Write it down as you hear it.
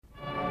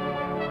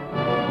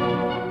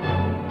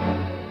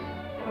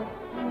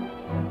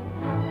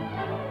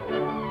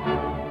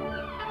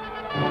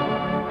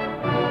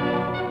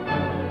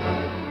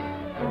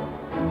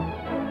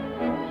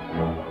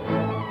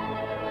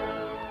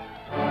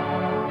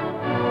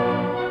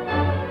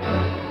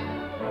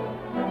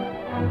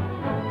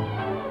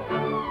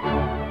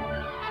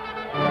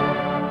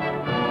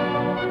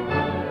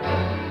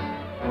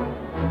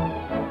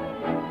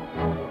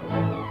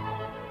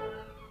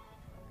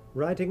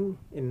Writing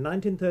in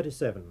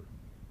 1937,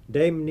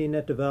 Dame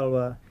Ninette De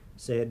Valois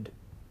said,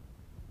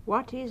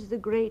 "What is the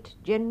great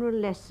general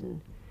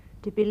lesson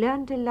to be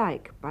learned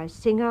alike by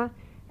singer,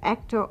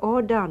 actor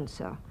or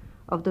dancer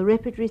of the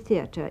repertory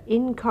theatre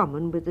in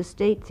common with the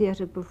state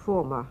theatre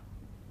performer?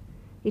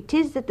 It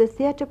is that the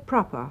theatre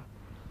proper,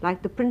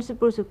 like the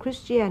principles of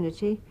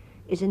Christianity,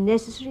 is a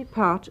necessary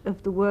part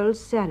of the world's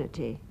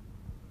sanity.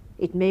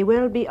 It may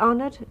well be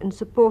honoured and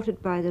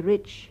supported by the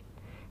rich,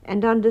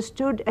 and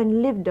understood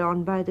and lived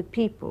on by the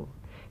people,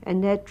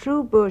 and that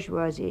true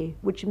bourgeoisie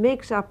which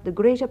makes up the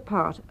greater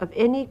part of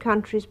any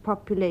country's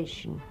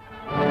population."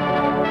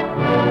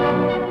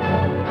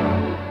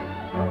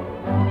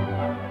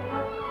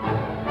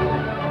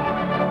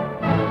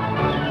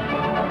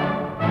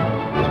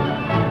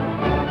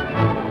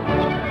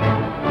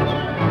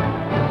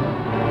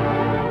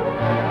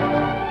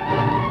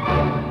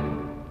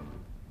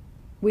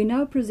 We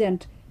now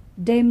present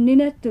Dame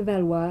Ninette De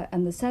Valois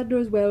and the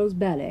Sadler's Wells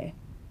Ballet,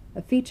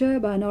 a feature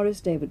by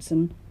Norris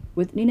Davidson,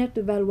 with Ninette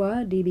De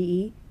Valois,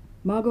 DBE,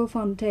 Margot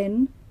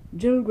Fontaine,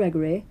 Jill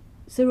Gregory,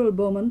 Cyril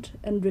Beaumont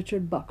and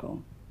Richard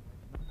Buckle.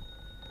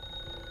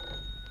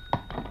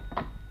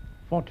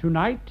 For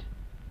tonight?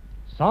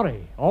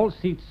 Sorry, all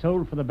seats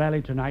sold for the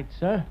ballet tonight,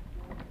 sir.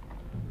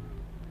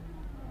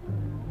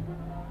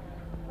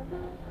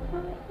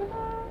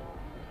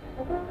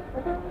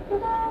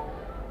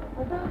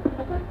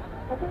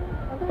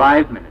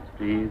 Five minutes,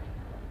 please.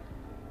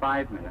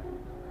 5 minutes.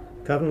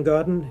 Covent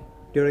Garden,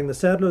 during the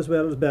Sadler's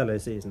Wells ballet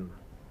season.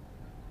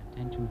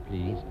 Attention,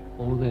 please.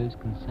 All those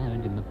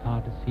concerned in the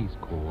part of Cease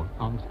Call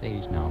on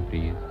stage now,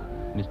 please.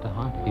 Mr.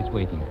 Hart is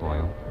waiting for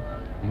you.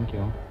 Thank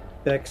you.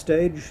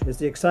 Backstage is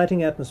the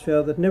exciting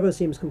atmosphere that never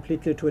seems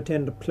completely to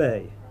attend a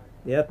play,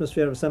 the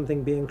atmosphere of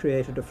something being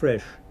created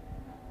afresh.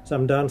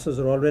 Some dancers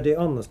are already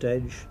on the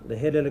stage. The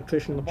head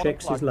electrician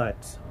checks his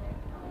lights.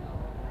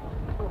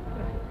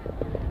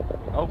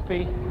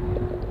 Opie.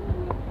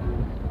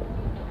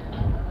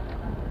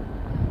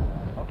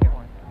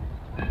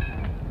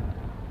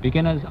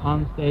 Beginners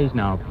on stage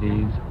now,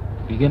 please.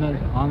 Beginners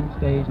on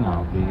stage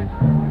now, please.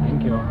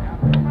 Thank you.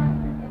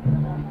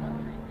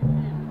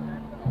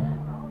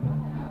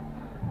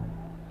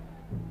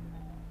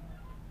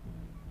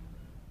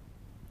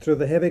 Through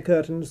the heavy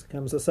curtains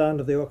comes the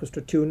sound of the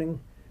orchestra tuning.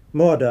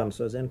 More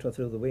dancers enter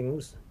through the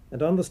wings,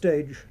 and on the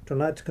stage,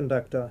 tonight's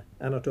conductor,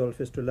 Anatole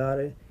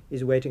Fistulari,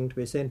 is waiting to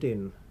be sent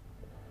in.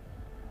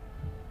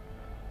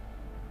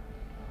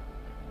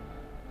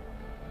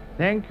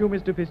 Thank you,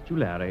 Mr.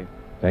 Fistulari.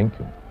 Thank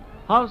you.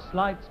 House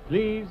lights,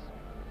 please.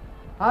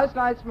 House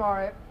lights,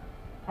 Maury.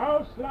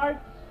 House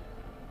lights.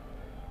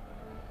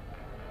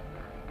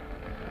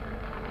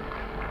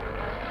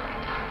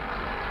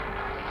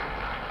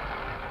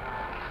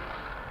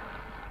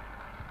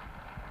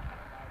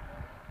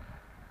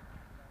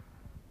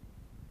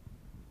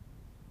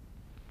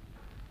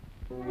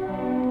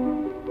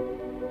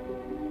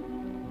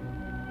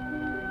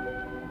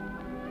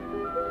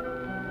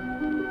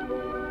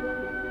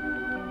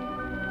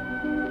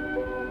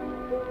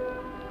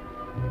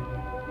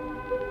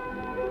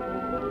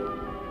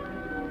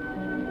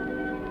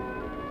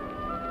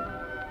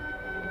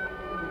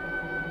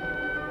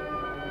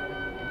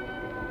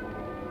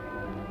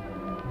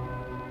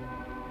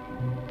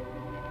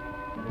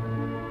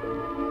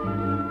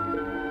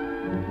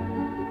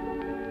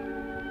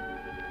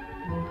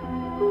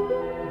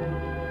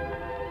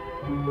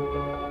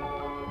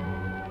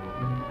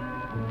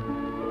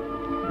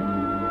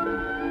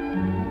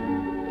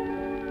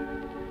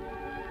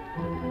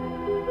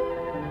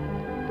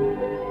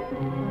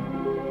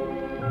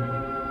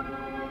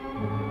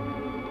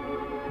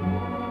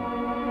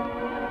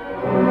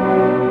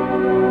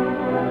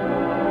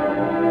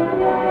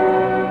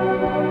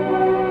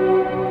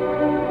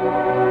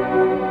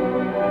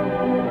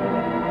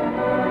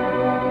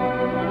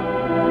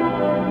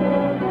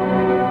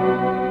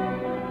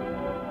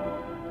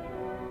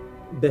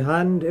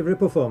 Behind every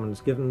performance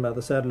given by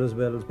the Sadler's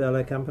Wells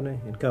Ballet Company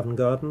in Covent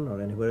Garden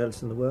or anywhere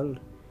else in the world,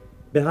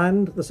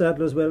 behind the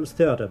Sadler's Wells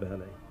Theatre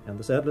Ballet and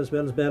the Sadler's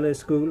Wells Ballet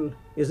School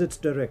is its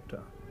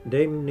director,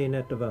 Dame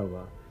Ninette De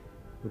Valois,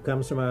 who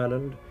comes from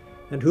Ireland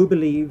and who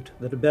believed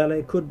that a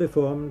ballet could be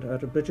formed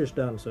out of British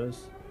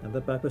dancers and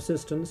that by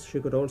persistence she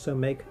could also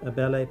make a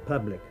ballet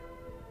public.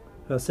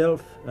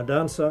 Herself a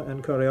dancer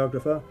and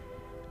choreographer,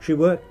 she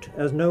worked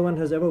as no one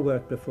has ever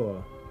worked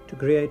before to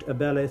create a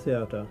ballet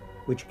theatre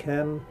which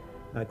can,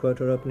 I quote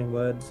her opening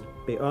words,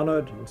 be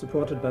honoured and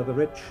supported by the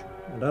rich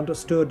and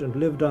understood and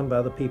lived on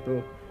by the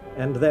people,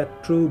 and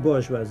that true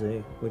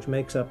bourgeoisie which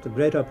makes up the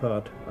greater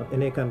part of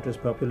any country's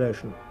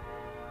population.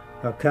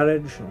 Her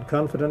courage and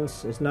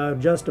confidence is now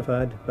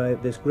justified by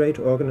this great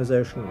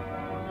organisation.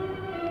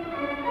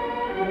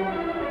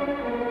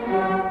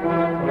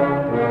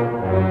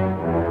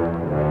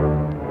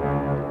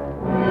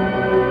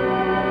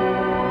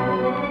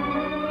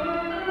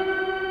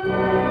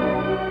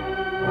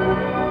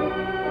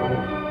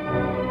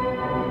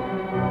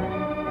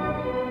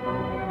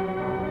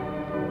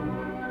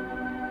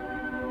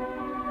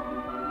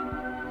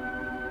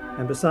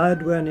 And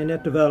beside where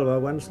Ninette De Valois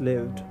once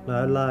lived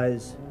now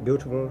lies,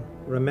 beautiful,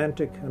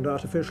 romantic and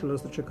artificial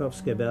as the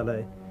Tchaikovsky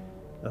ballet,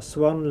 a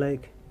swan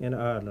lake in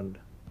Ireland.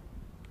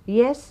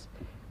 Yes,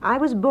 I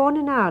was born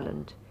in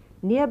Ireland,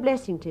 near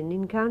Blessington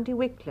in County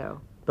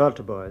Wicklow.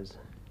 Balterboys.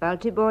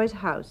 Balterboys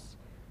House,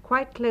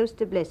 quite close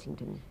to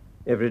Blessington.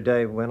 Every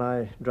day when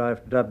I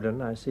drive to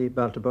Dublin, I see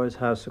Balterboys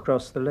House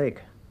across the lake.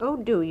 Oh,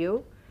 do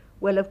you?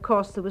 Well, of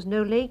course there was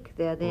no lake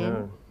there then.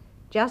 No.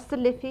 Just the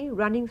Liffey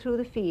running through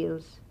the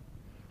fields.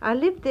 I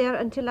lived there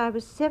until I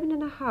was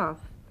 7.5,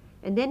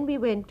 and then we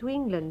went to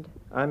England.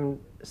 I'm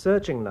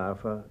searching now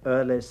for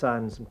early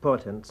signs and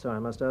portents, so I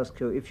must ask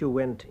you if you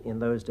went in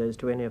those days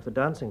to any of the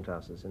dancing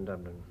classes in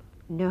Dublin.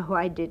 No,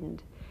 I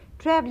didn't.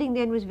 Travelling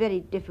then was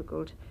very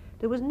difficult.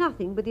 There was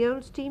nothing but the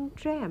old steam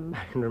tram.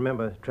 I can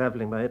remember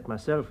travelling by it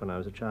myself when I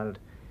was a child.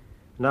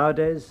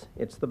 Nowadays,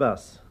 it's the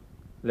bus.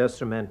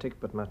 Less romantic,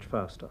 but much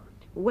faster.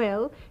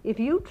 Well, if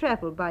you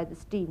travel by the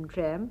steam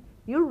tram,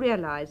 you'll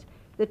realise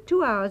that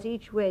 2 hours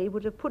each way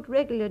would have put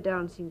regular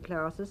dancing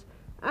classes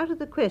out of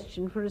the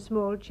question for a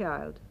small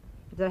child,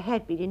 if there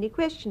had been any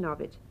question of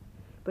it.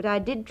 But I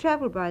did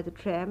travel by the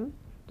tram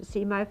to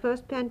see my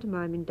first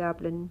pantomime in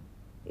Dublin.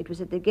 It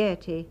was at the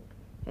Gaiety,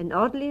 and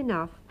oddly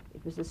enough,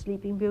 it was the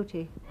Sleeping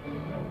Beauty.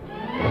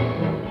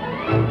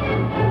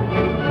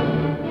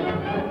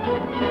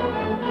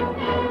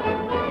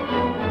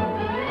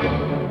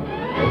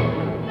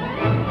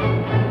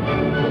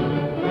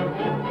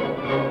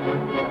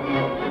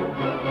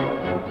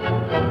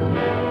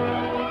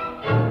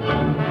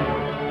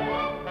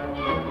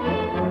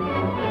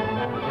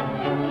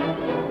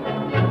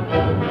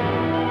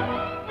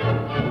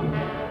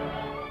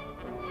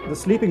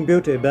 The Sleeping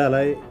Beauty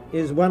ballet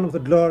is one of the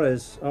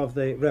glories of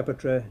the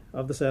repertoire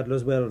of the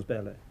Sadler's Wells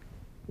ballet,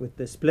 with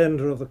the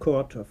splendour of the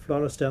court of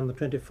Florestan the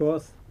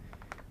 24th,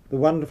 the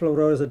wonderful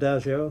Rose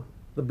Adagio,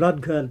 the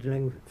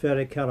blood-curdling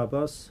Fairy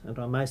Carabosse and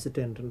her mice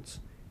attendants,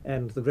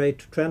 and the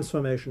great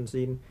transformation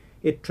scene.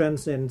 It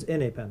transcends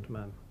any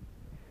pantomime.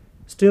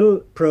 Still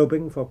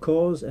probing for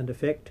cause and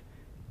effect,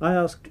 I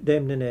asked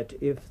Dame Ninette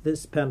if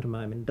this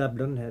pantomime in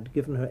Dublin had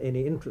given her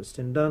any interest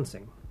in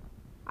dancing.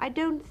 I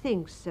don't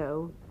think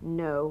so,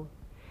 no.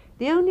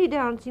 The only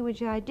dancing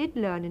which I did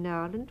learn in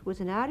Ireland was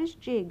an Irish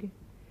jig,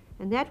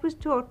 and that was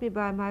taught me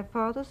by my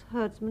father's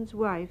herdsman's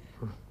wife.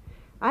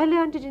 I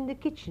learned it in the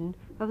kitchen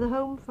of the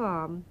home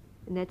farm,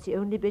 and that's the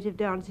only bit of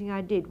dancing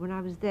I did when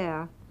I was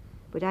there.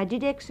 But I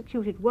did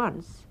execute it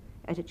once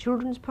at a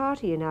children's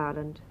party in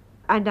Ireland,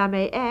 and I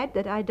may add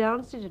that I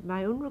danced it at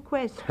my own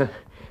request.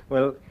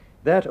 Well,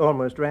 that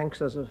almost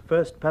ranks as a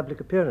first public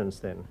appearance,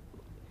 then.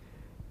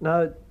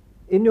 Now,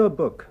 in your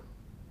book,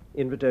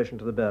 Invitation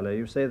to the Ballet,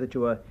 you say that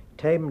you were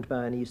tamed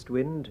by an east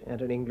wind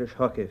and an English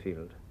hockey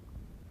field.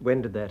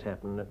 When did that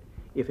happen,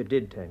 if it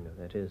did tame you,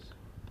 that is?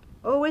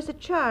 Oh, as a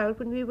child,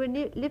 when we were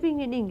living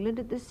in England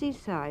at the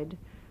seaside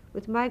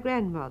with my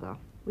grandmother.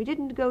 We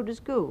didn't go to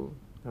school.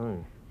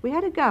 Oh. We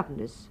had a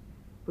governess,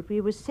 but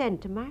we were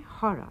sent, to my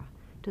horror,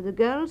 to the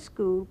girls'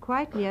 school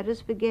quite near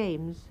us for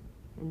games,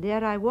 and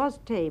there I was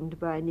tamed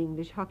by an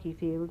English hockey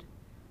field.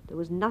 There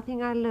was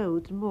nothing I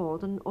loathed more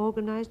than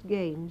organised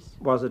games.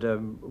 Was it a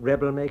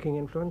rebel-making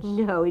influence?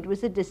 No, it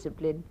was a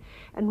discipline,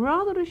 and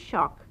rather a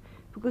shock,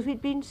 because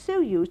we'd been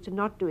so used to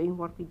not doing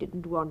what we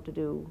didn't want to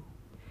do.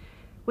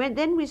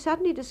 Then we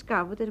suddenly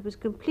discovered that it was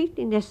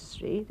completely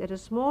necessary that a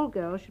small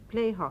girl should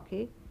play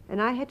hockey,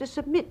 and I had to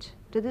submit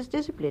to this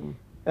discipline.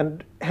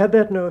 And had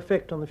that no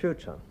effect on the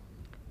future?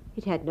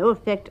 It had no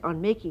effect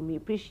on making me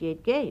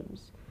appreciate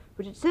games,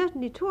 but it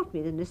certainly taught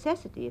me the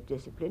necessity of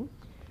discipline.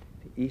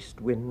 The east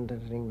wind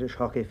and an English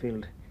hockey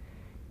field.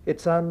 It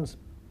sounds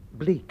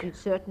bleak. It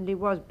certainly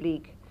was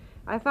bleak.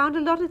 I found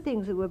a lot of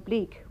things that were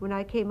bleak when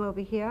I came over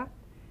here.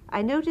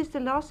 I noticed the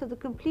loss of the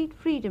complete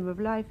freedom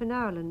of life in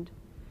Ireland.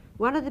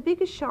 One of the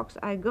biggest shocks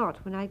I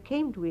got when I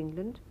came to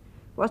England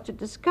was to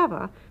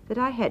discover that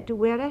I had to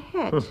wear a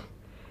hat.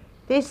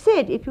 They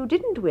said if you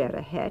didn't wear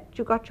a hat,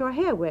 you got your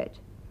hair wet.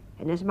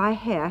 And as my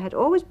hair had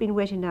always been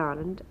wet in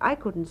Ireland, I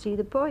couldn't see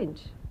the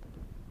point.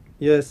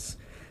 Yes,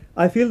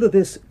 I feel that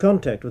this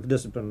contact with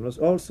discipline was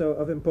also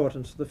of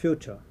importance to the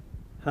future.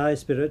 High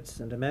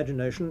spirits and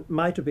imagination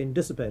might have been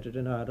dissipated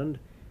in Ireland.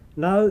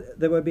 Now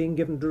they were being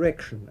given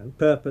direction and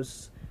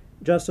purpose,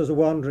 just as a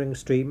wandering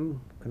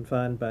stream,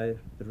 confined by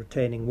the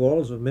retaining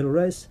walls of mill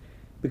race,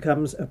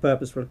 becomes a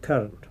purposeful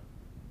current.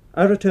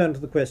 I return to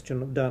the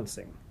question of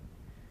dancing.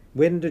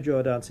 When did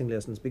your dancing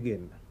lessons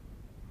begin?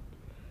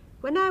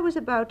 When I was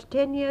about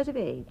 10 years of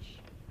age.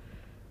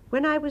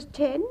 When I was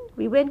 10,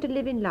 we went to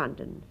live in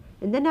London,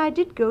 and then I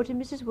did go to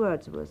Mrs.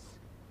 Wordsworth,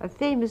 a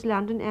famous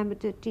London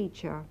amateur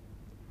teacher.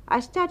 I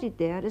studied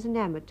there as an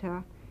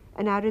amateur,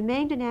 and I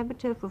remained an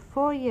amateur for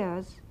 4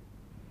 years.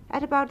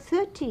 At about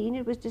 13,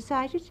 it was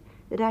decided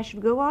that I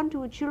should go on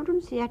to a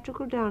children's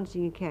theatrical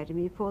dancing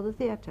academy for the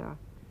theatre.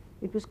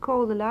 It was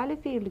called the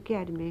Lilyfield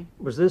Academy.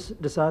 Was this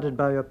decided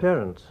by your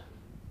parents?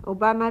 Oh,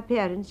 by my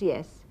parents,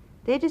 yes.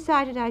 They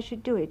decided I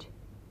should do it.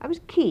 I was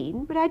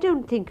keen, but I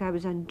don't think I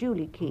was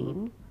unduly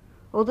keen,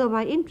 although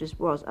my interest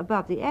was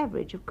above the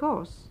average, of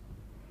course.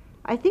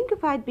 I think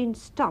if I'd been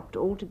stopped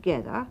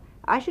altogether,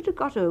 I should have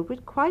got over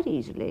it quite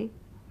easily.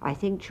 I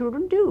think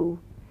children do.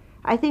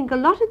 I think a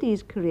lot of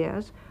these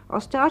careers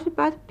are started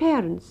by the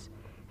parents,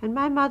 and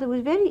my mother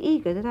was very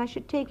eager that I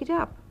should take it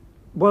up.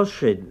 Was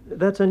she?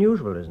 That's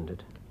unusual, isn't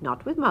it?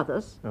 Not with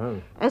mothers.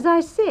 Oh. As I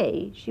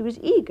say, she was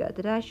eager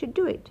that I should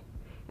do it.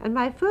 And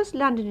my first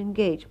London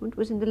engagement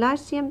was in the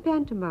Lyceum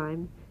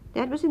pantomime.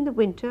 That was in the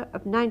winter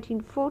of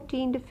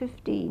 1914 to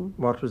 15.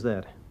 What was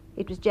that?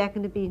 It was Jack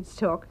and the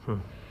Beanstalk.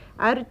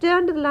 I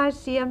returned to the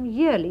Lyceum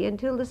yearly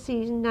until the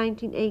season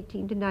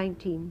 1918 to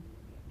 19.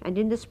 And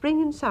in the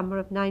spring and summer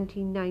of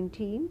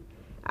 1919,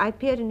 I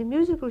appeared in a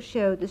musical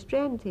show at the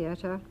Strand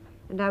Theatre,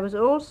 and I was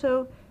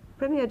also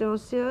première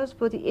danseuse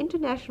for the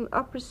International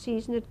Opera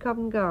season at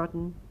Covent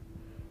Garden.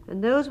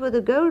 And those were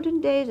the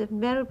golden days of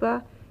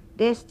Melba,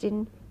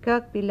 Destin,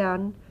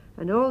 Kirkby-Lunn,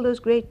 and all those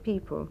great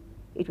people.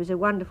 It was a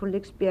wonderful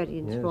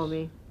experience for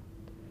me.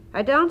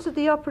 I danced at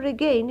the opera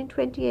again in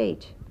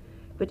 28,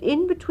 but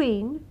in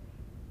between,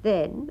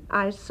 then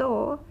I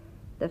saw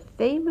the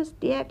famous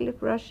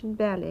Diaghilev Russian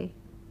Ballet,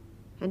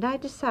 and I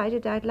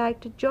decided I'd like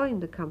to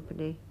join the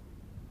company.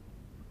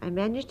 I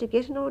managed to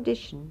get an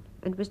audition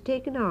and was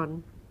taken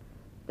on.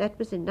 That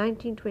was in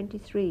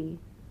 1923.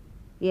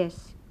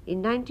 Yes,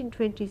 in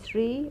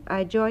 1923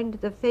 I joined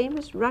the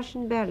famous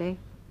Russian ballet.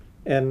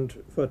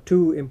 And for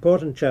two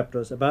important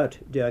chapters about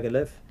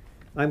Diaghilev,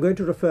 I'm going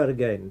to refer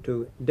again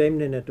to Dame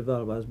Ninette De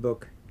Valois'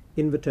 book,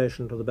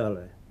 Invitation to the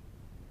Ballet.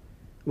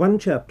 One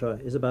chapter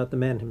is about the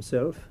man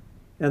himself,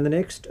 and the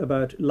next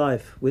about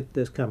life with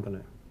this company.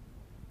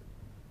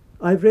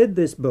 I've read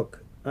this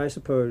book, I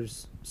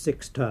suppose,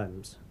 6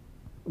 times.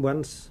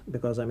 Once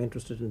because I'm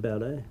interested in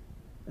ballet,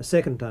 a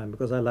second time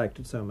because I liked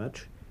it so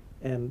much,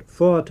 and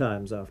 4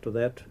 times after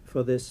that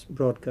for this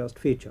broadcast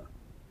feature.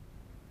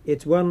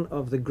 It's one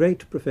of the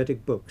great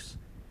prophetic books.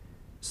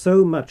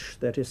 So much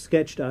that is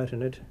sketched out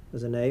in it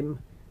as an aim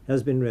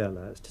has been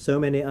realized. So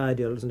many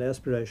ideals and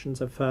aspirations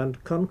have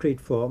found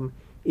concrete form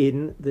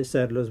in the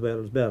Sadler's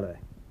Wells Ballet.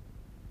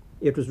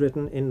 It was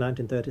written in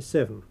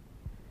 1937.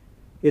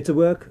 It's a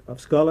work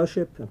of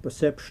scholarship and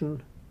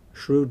perception,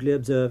 shrewdly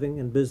observing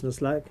and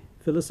businesslike,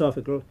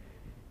 philosophical,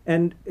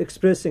 and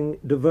expressing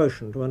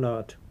devotion to an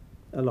art,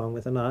 along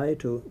with an eye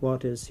to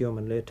what is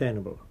humanly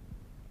attainable.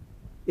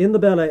 In the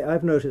ballet,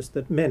 I've noticed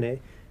that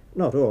many,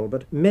 not all,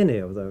 but many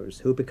of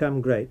those who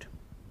become great,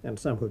 and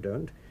some who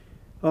don't,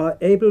 are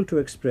able to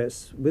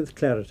express with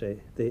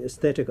clarity the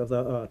aesthetic of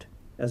their art,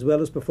 as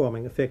well as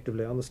performing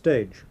effectively on the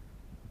stage.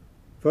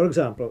 For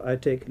example, I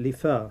take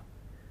Liffard,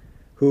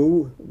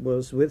 who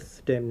was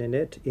with Dame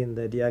Ninette in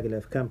the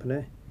Diaghilev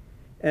company,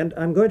 and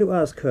I'm going to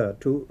ask her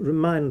to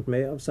remind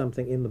me of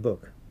something in the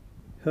book.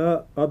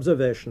 Her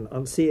observation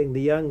on seeing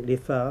the young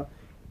Liffard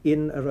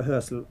in a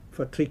rehearsal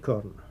for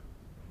Tricorn.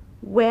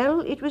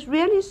 Well, it was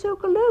really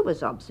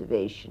Sokolova's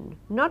observation,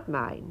 not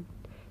mine.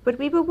 But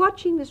we were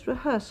watching this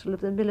rehearsal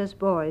of the Miller's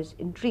Boys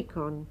in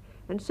Tricorn,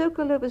 and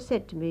Sokolova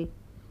said to me,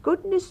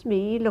 "Goodness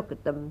me, look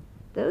at them.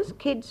 Those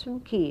kids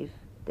from Kiev.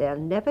 They'll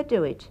never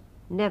do it.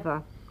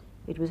 Never."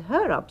 It was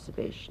her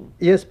observation.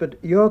 Yes,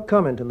 but your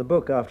comment in the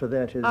book after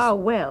that is... Oh,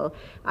 well,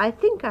 I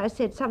think I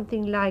said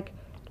something like,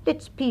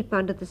 "Let's peep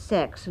under the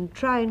sacks and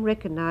try and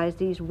recognize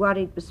these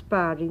worried,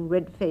 perspiring,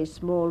 red-faced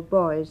small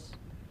boys."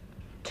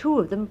 2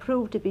 of them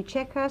proved to be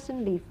Chekhas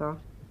and Liffard.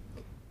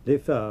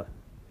 Liffard,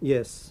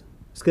 yes.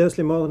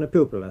 Scarcely more than a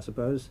pupil, I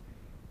suppose.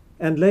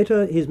 And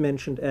later he's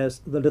mentioned as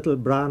the little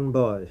brown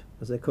boy,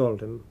 as they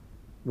called him,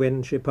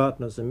 when she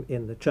partners him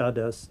in the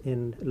Czardas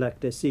in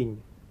Lac des Cygnes.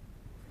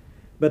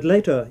 But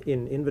later,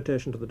 in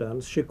Invitation to the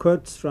Dance, she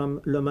quotes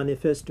from Le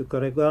Manifeste du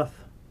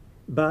Chorégraphe,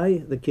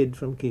 by the kid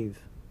from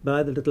Kiev,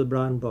 by the little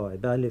brown boy,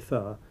 by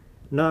Liffard,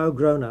 now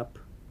grown up,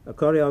 a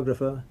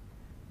choreographer,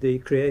 the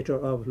creator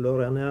of Le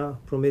Renard,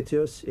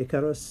 Prometheus,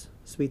 Icarus,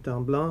 Suite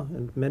en Blanc,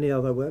 and many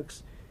other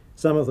works,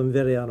 some of them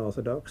very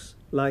unorthodox,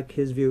 like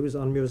his views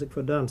on music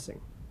for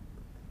dancing.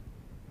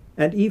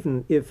 And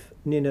even if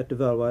Ninette De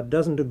Valois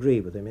doesn't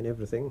agree with him in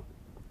everything,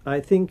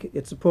 I think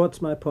it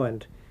supports my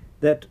point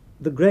that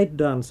the great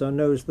dancer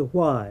knows the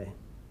why,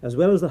 as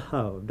well as the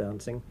how of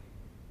dancing,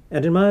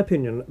 and in my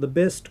opinion, the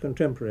best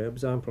contemporary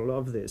example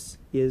of this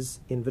is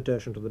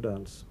Invitation to the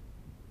Dance.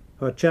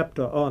 Her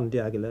chapter on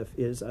Diaghilev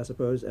is, I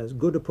suppose, as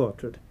good a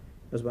portrait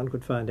as one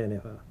could find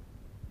anywhere.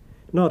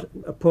 Not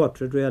a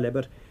portrait, really,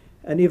 but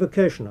an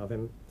evocation of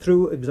him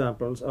through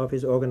examples of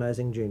his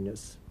organizing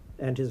genius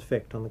and his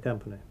effect on the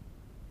company.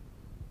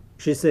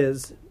 She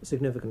says,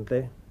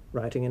 significantly,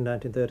 writing in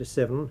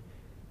 1937,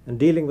 and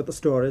dealing with the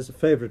stories of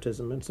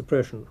favoritism and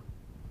suppression,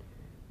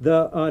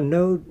 "There are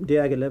no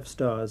Diaghilev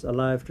stars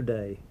alive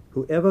today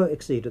who ever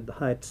exceeded the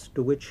heights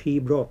to which he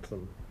brought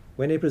them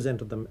when he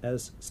presented them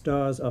as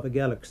stars of a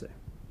galaxy."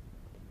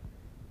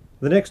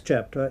 The next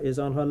chapter is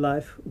on her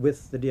life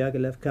with the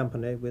Diaghilev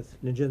company, with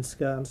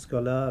Nijinsky and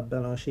Scholar,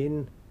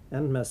 Balanchine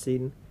and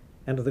Massine,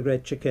 and the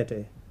great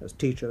Cecchetti as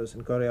teachers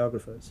and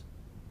choreographers,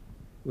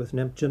 with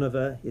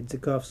Nemchinova,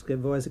 Idzikovsky,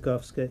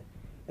 Wojciechowski,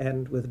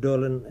 and with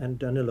Dolin and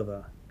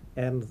Danilova,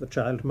 and the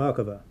child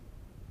Markova.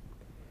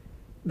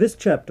 This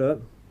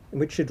chapter, in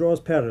which she draws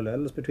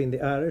parallels between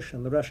the Irish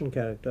and the Russian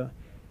character,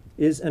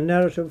 is a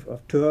narrative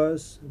of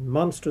tours,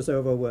 monstrous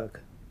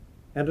overwork,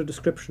 and a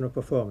description of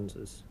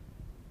performances.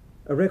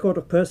 A record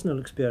of personal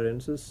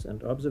experiences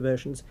and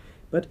observations,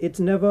 but it's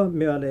never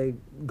merely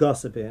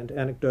gossipy and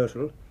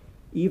anecdotal,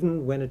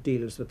 even when it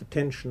deals with the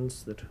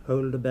tensions that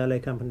hold a ballet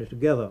company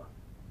together,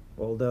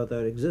 although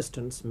their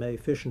existence may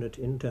fission it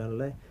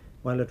internally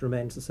while it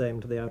remains the same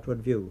to the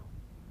outward view.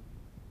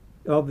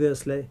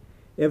 Obviously,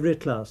 every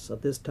class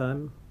at this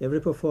time, every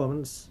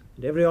performance,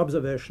 and every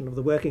observation of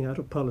the working out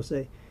of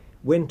policy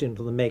went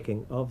into the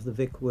making of the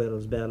Vic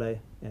Wells Ballet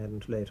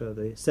and later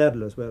the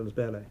Sadler's Wells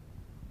Ballet,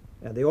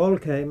 and they all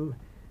came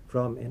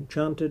from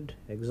enchanted,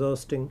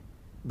 exhausting,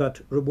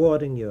 but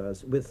rewarding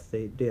years with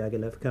the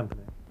Diaghilev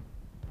Company.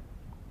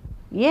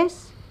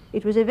 Yes,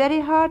 it was a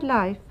very hard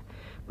life,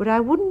 but I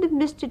wouldn't have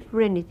missed it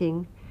for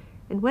anything,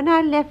 and when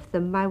I left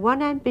them, my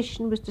one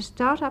ambition was to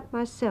start up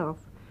myself,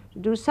 to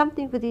do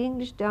something for the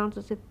English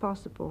dancers if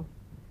possible.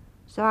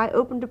 So I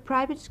opened a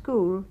private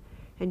school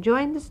and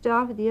joined the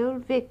staff of the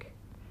Old Vic,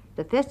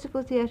 the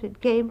Festival Theatre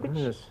at Cambridge,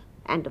 Yes.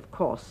 and of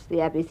course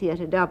the Abbey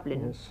Theatre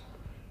Dublin. Yes.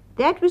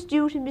 That was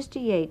due to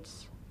Mr.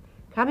 Yeats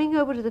coming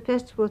over to the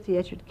Festival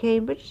Theatre at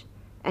Cambridge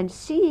and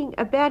seeing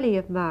a ballet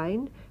of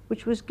mine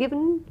which was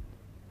given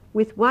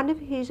with one of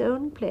his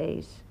own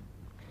plays.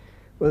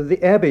 Well,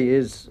 the Abbey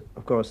is,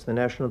 of course, the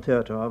National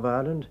Theatre of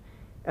Ireland,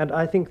 and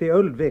I think the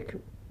Old Vic,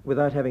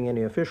 without having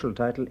any official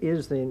title,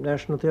 is the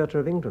National Theatre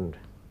of England.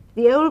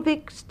 The Old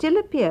Vic still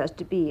appears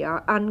to be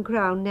our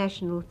uncrowned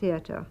national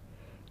theatre,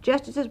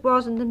 just as it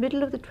was in the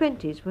middle of the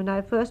 20s when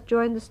I first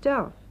joined the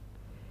staff.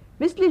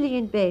 Miss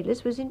Lillian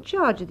Bayliss was in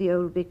charge of the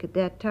Old Vic at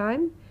that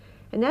time,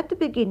 and at the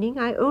beginning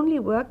I only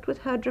worked with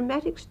her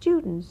dramatic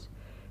students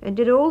and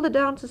did all the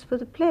dances for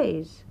the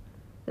plays.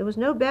 There was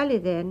no ballet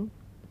then.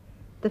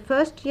 The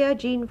first year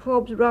Jean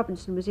Forbes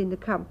Robinson was in the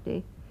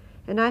company,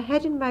 and I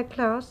had in my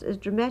class as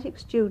dramatic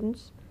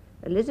students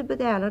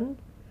Elizabeth Allen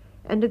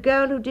and a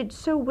girl who did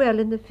so well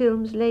in the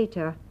films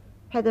later,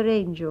 Heather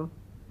Angel.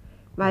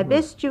 My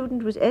best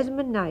student was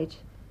Esmond Knight.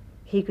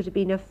 He could have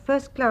been a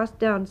first-class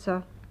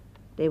dancer.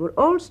 They were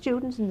all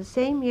students in the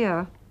same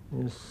year.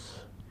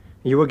 Yes.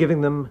 You were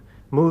giving them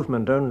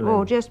movement only.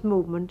 Oh, just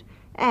movement.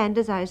 And,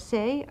 as I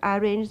say, I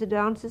arranged the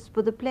dances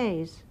for the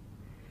plays.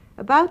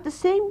 About the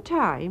same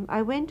time,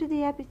 I went to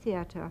the Abbey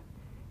Theatre,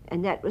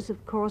 and that was,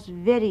 of course,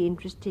 very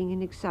interesting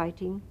and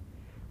exciting.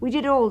 We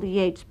did all the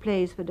Yeats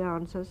plays for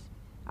dancers.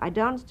 I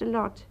danced a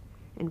lot,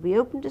 and we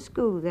opened a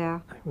school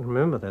there. I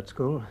remember that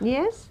school.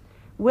 Yes?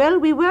 Well,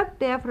 we worked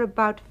there for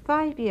about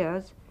 5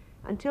 years,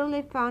 until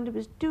they found it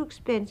was too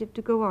expensive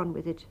to go on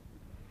with it.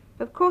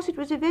 Of course, it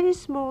was a very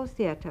small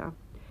theatre,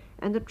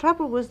 and the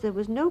trouble was there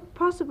was no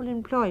possible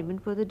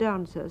employment for the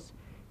dancers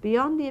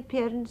beyond the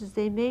appearances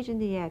they made in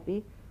the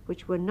Abbey,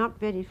 which were not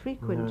very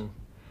frequent. No.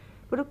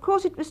 But of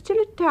course it was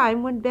still a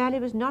time when ballet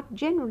was not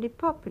generally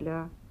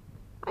popular.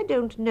 I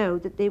don't know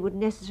that they would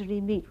necessarily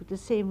meet with the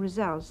same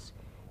results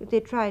if they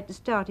tried to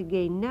start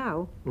again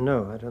now.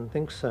 No, I don't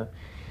think so.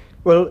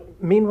 Well,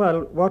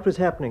 meanwhile, what was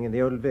happening in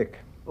the Old Vic?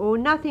 Oh,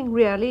 nothing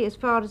really as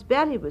far as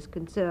ballet was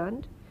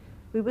concerned.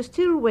 We were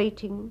still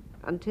waiting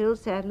until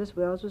Sadler's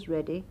Wells was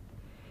ready.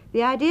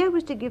 The idea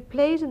was to give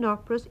plays and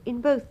operas in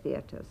both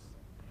theatres.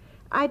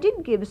 I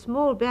did give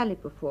small ballet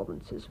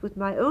performances with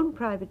my own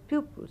private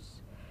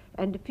pupils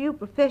and a few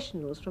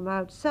professionals from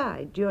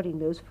outside during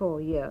those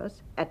 4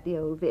 years at the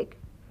Old Vic.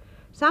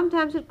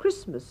 Sometimes at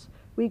Christmas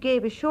we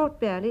gave a short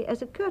ballet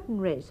as a curtain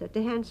raiser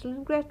to Hansel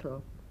and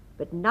Gretel,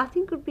 but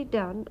nothing could be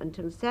done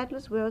until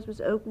Sadler's Wells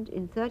was opened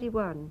in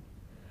 31.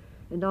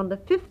 And on the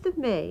 5th of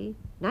May,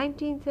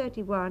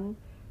 1931,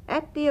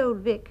 at the Old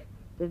Vic,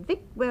 the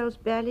Vic Wells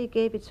Ballet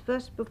gave its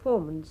first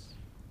performance.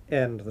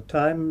 And the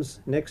Times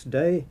next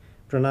day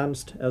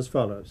pronounced as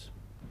follows.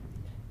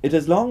 It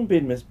has long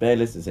been Miss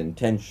Bayliss's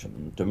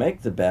intention to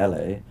make the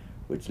ballet,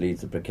 which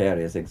leads a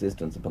precarious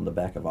existence upon the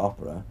back of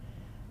opera,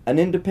 an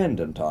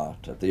independent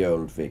art at the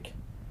Old Vic,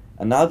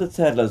 and now that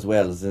Sadler's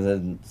Wells is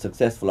in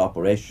successful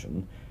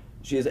operation,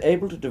 she is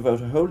able to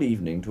devote a whole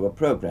evening to a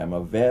program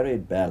of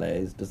varied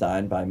ballets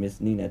designed by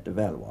Miss Ninette De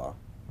Valois.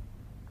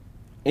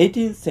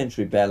 18th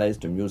century ballets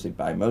to music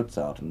by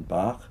Mozart and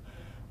Bach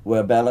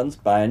were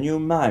balanced by a new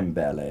mime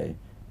ballet,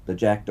 The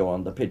Jackdaw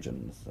and the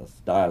Pigeons, a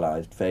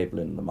stylized fable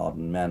in the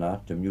modern manner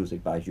to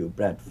music by Hugh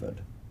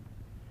Bradford.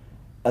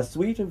 A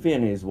suite of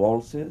Viennese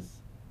waltzes,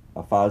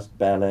 a Faust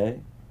ballet,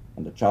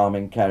 and a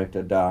charming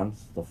character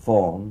dance, The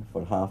Faun,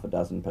 for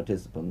 6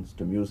 participants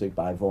to music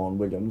by Vaughan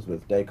Williams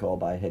with decor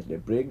by Hedley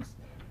Briggs,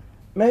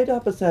 made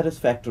up a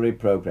satisfactory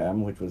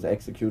program which was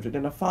executed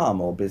in a far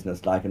more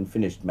businesslike and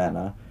finished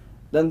manner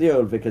than the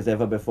Old Vic has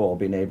ever before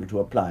been able to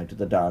apply to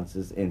the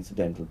dances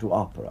incidental to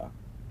opera.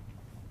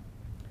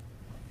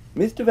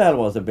 Miss de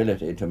Valois'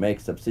 ability to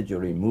make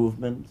subsidiary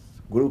movements,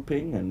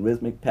 grouping, and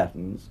rhythmic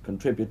patterns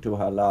contribute to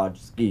her large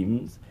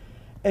schemes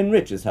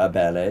enriches her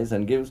ballets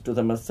and gives to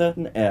them a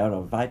certain air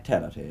of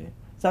vitality,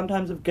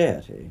 sometimes of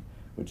gaiety,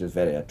 which is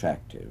very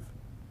attractive.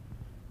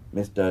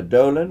 Mr.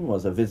 Dolan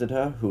was a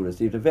visitor who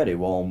received a very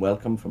warm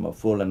welcome from a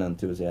full and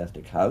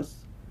enthusiastic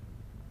house.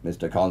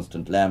 Mr.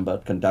 Constant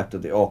Lambert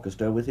conducted the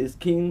orchestra with his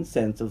keen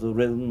sense of the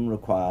rhythm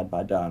required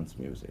by dance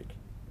music.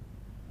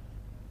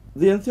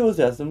 The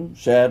enthusiasm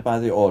shared by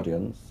the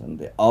audience and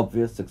the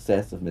obvious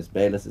success of Miss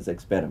Baylis's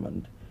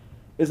experiment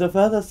is a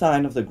further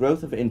sign of the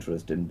growth of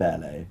interest in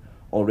ballet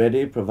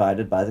already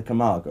provided by the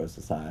Camargo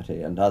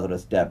Society and other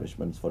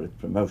establishments for its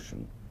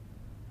promotion.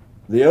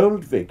 The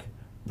Old Vic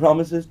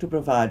promises to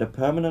provide a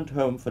permanent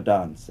home for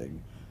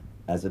dancing,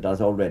 as it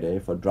does already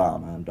for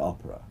drama and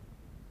opera.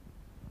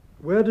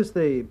 Where does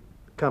the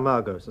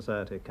Camargo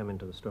Society come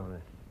into the story?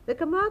 The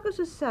Camargo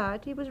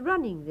Society was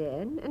running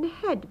then and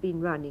had been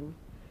running.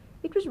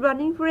 It was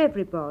running for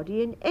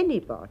everybody and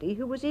anybody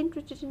who was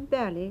interested in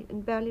ballet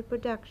and ballet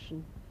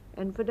production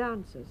and for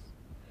dancers.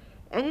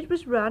 And it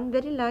was run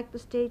very like the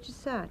Stage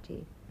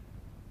Society,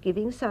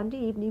 giving Sunday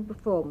evening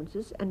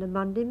performances and a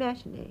Monday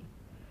matinee.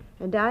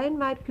 And I and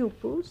my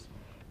pupils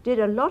did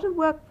a lot of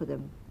work for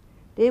them.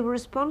 They were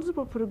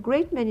responsible for a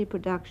great many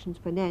productions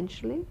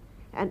financially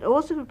and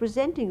also for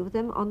presenting of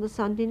them on the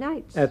Sunday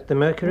nights. At the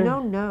Mercury?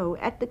 No,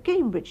 at the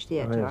Cambridge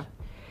Theatre. Oh, yes.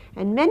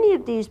 And many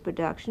of these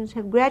productions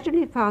have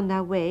gradually found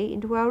their way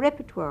into our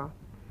repertoire.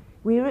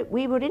 We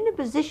were in a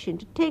position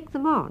to take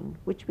them on,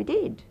 which we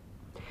did.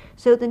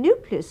 So the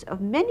nucleus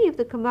of many of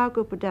the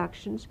Camargo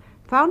productions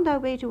found their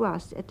way to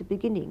us at the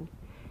beginning.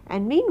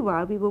 And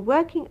meanwhile we were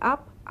working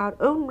up our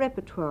own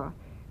repertoire,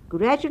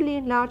 gradually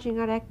enlarging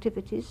our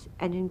activities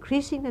and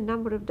increasing the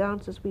number of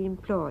dancers we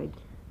employed.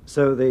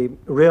 So the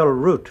real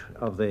root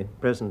of the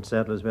present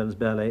Sadler's Wells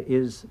Ballet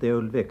is the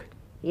Old Vic?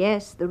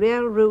 Yes, the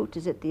real root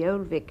is at the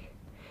Old Vic.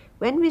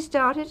 When we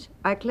started,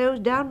 I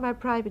closed down my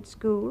private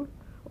school,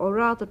 or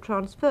rather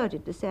transferred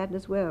it to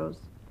Sadler's Wells.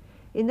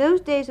 In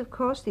those days, of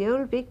course, the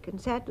Old Vic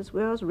and Sadler's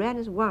Wells ran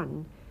as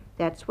one.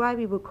 That's why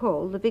we were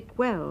called the Vic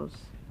Wells.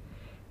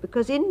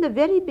 Because in the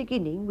very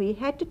beginning we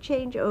had to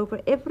change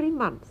over every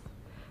month,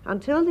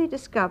 until they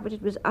discovered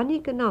it was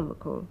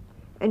uneconomical,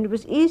 and it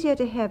was easier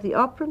to have the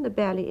opera and the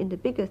ballet in the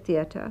bigger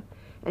theatre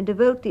and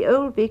devote the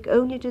Old Vic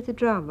only to the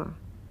drama.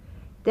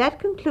 That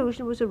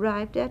conclusion was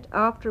arrived at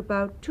after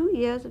about 2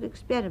 years of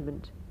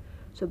experiment,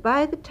 so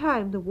by the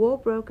time the war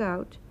broke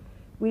out,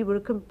 we were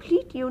a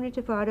complete unit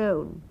of our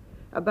own,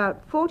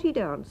 about 40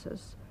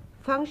 dancers,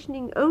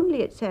 functioning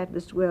only at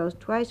Sadler's Wells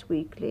twice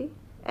weekly,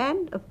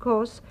 and, of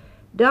course,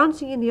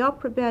 dancing in the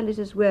opera ballets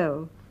as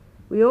well.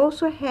 We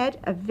also had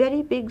a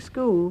very big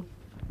school.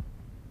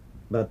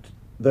 But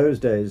those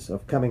days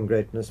of coming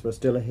greatness were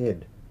still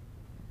ahead.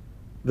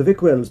 The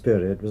Vic Wells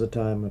period was a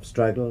time of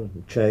struggle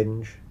and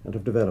change and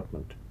of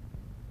development.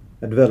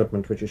 A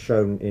development which is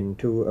shown in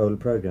 2 old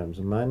programmes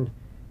of mine.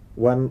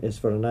 One is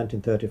for a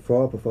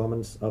 1934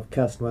 performance of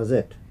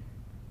Casse-Noisette,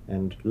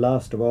 and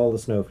last of all the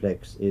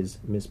snowflakes is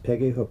Miss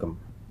Peggy Hookham.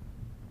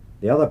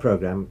 The other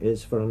programme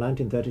is for a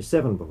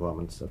 1937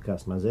 performance of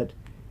Casse-Noisette,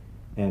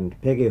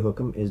 and Peggy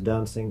Hookham is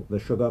dancing the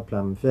Sugar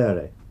Plum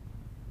Fairy,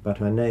 but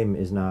her name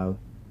is now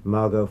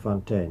Margot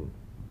Fontaine.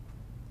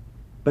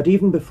 But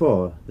even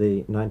before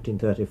the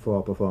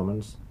 1934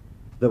 performance,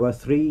 there were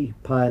 3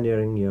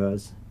 pioneering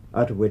years,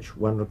 out of which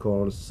one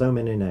recalls so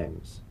many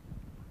names.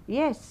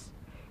 Yes,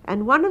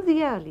 and one of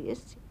the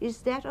earliest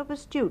is that of a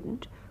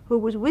student who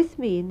was with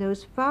me in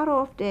those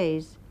far-off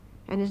days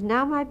and is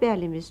now my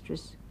ballet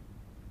mistress,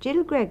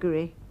 Jill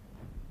Gregory.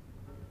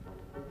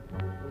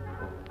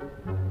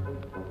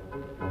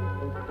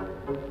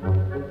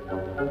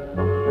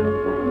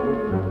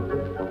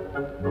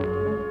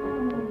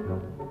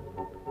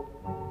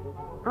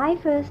 I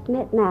first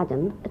met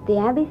Madam at the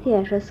Abbey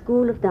Theatre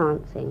School of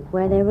Dancing,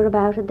 where there were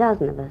about a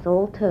dozen of us,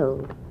 all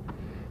told.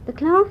 The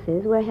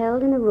classes were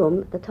held in a room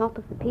at the top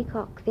of the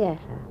Peacock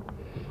Theatre,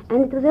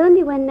 and it was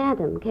only when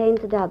Madam came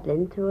to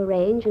Dublin to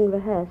arrange and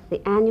rehearse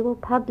the annual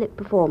public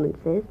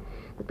performances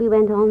that we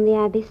went on the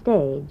Abbey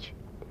stage.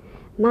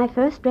 My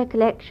first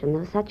recollection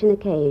of such an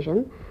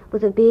occasion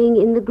was of being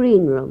in the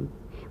green room,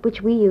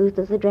 which we used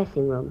as a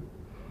dressing room,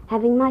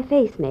 having my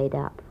face made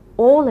up,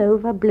 all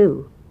over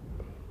blue.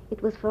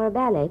 It was for a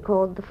ballet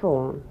called The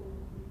Faun.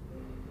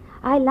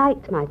 I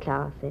liked my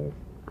classes.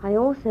 I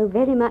also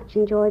very much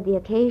enjoyed the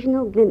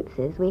occasional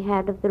glimpses we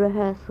had of the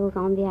rehearsals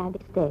on the Abbey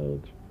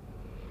stage.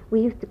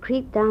 We used to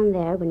creep down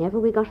there whenever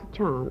we got a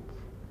chance.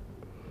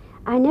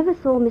 I never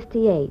saw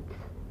Mr. Yates,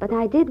 but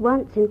I did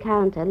once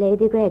encounter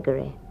Lady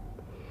Gregory.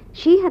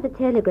 She had a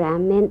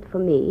telegram meant for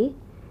me,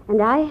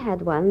 and I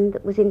had one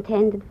that was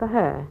intended for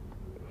her.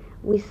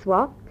 We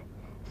swapped,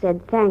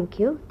 said thank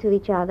you to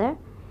each other,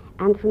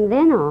 and from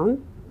then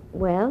on,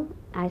 well,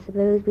 I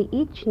suppose we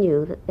each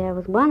knew that there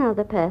was one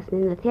other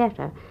person in the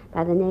theatre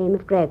by the name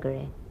of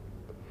Gregory.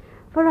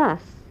 For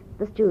us,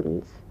 the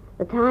students,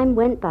 the time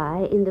went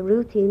by in the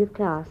routine of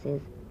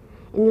classes,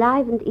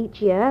 enlivened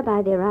each year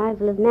by the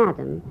arrival of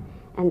Madam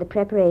and the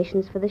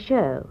preparations for the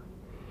show,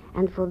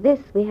 and for this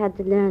we had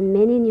to learn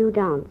many new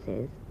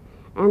dances,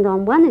 and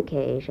on one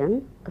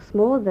occasion a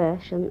small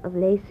version of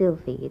Les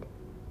Sylphides.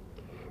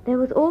 There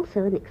was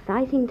also an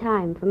exciting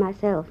time for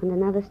myself and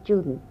another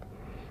student,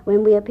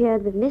 when we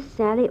appeared with Miss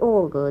Sally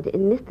Allgood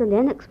in Mr.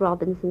 Lennox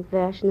Robinson's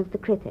version of The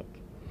Critic.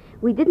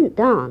 We didn't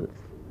dance.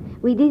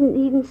 We didn't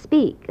even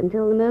speak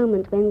until the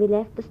moment when we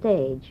left the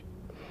stage.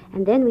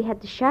 And then we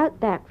had to shout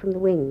back from the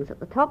wings at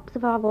the tops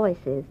of our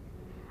voices,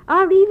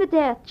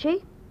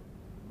 "Arrivederci!"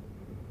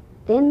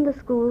 Then the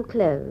school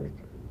closed.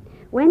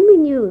 When we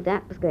knew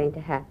that was going to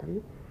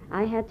happen,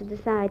 I had to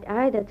decide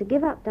either to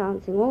give up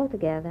dancing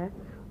altogether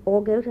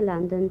or go to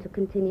London to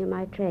continue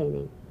my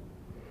training.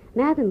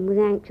 Madam was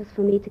anxious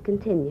for me to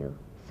continue,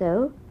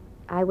 so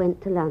I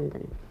went to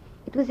London.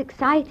 It was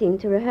exciting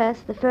to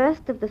rehearse the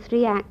first of the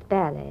 3-act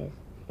ballets.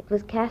 It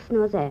was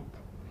Casse-Noisette,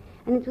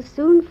 and it was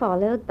soon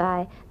followed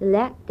by the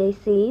Lac des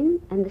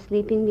Cygnes and the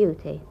Sleeping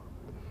Beauty.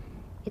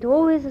 It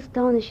always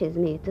astonishes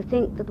me to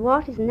think that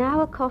what is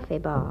now a coffee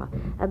bar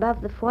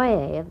above the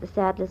foyer of the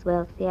Sadler's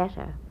Wells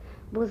Theatre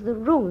was the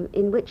room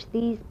in which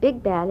these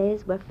big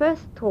ballets were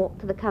first taught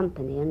to the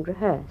company and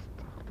rehearsed.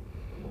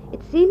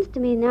 It seems to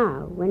me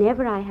now,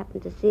 whenever I happen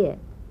to see it,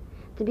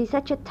 to be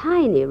such a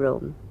tiny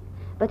room,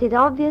 but it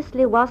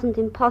obviously wasn't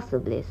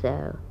impossibly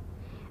so.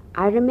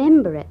 I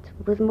remember it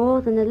with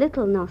more than a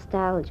little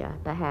nostalgia,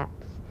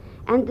 perhaps,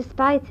 and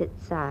despite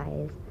its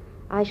size,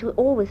 I shall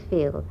always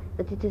feel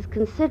that it is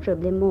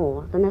considerably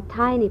more than a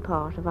tiny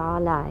part of our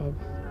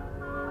lives.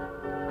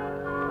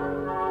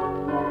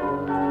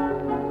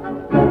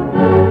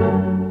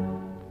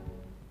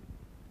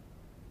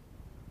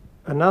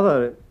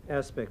 Another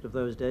aspect of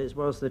those days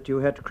was that you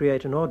had to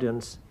create an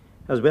audience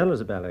as well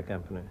as a ballet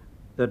company.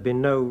 There'd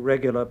been no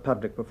regular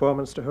public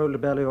performance to hold a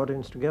ballet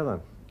audience together.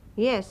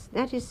 Yes,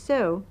 that is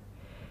so.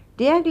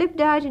 Diaghilev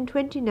died in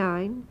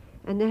 29,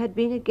 and there had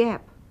been a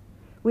gap.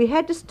 We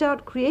had to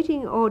start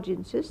creating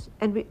audiences,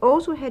 and we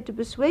also had to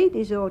persuade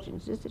these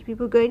audiences that we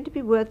were going to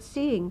be worth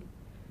seeing.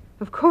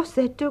 Of course,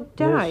 that took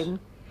time. Yes.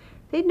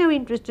 They'd no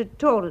interest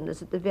at all in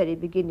us at the very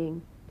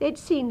beginning. They'd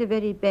seen the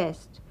very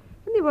best,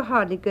 and they were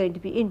hardly going to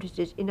be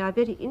interested in our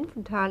very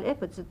infantile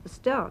efforts at the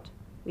start.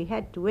 We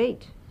had to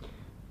wait.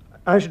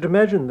 I should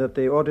imagine that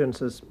the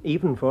audiences,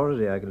 even for a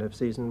Diaghilev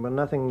season, were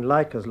nothing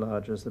like as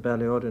large as the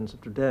ballet audience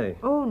of today.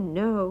 Oh,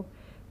 no.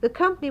 The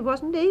company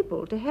wasn't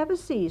able to have a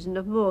season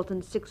of more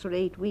than 6 or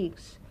 8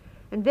 weeks,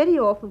 and very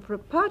often for a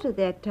part of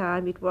that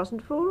time it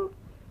wasn't full.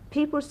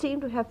 People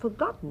seem to have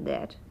forgotten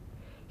that.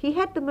 He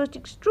had the most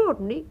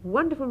extraordinary,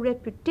 wonderful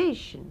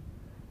reputation,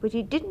 but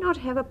he did not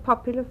have a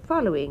popular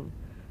following.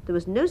 There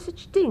was no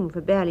such thing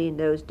for ballet in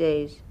those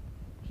days.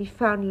 He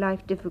found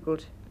life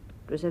difficult.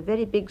 It was a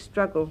very big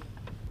struggle.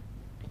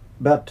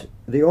 But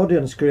the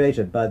audience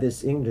created by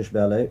this English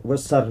ballet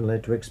was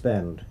suddenly to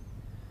expand.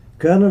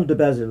 Colonel de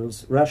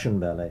Basil's Russian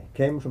ballet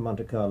came from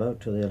Monte Carlo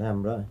to the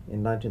Alhambra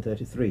in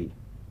 1933.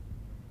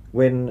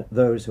 When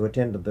those who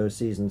attended those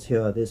seasons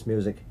hear this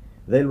music,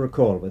 they'll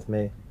recall with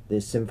me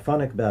the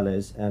symphonic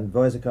ballets and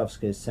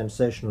Wojciechowski's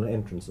sensational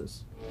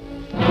entrances.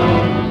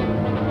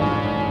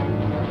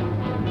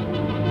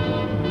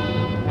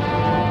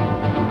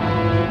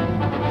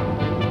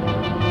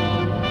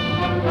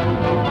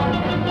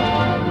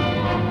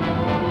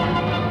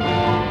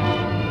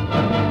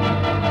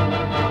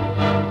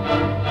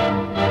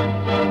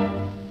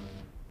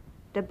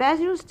 De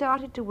Basil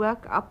started to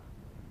work up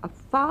a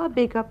far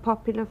bigger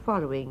popular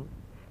following,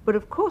 but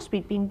of course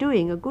we'd been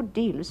doing a good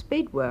deal of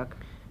spade work.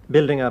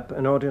 Building up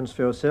an audience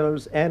for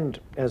yourselves and,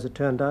 as it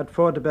turned out,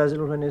 for de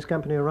Basil when his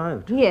company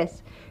arrived.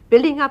 Yes,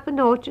 building up an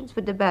audience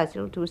for de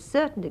Basil to a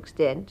certain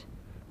extent,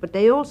 but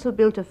they also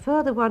built a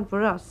further one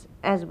for us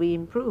as we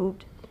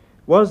improved.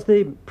 Was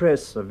the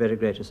press of very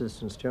great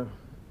assistance to you?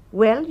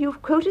 Well,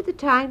 you've quoted the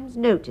Times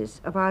notice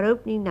of our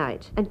opening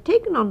night, and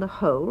taken on the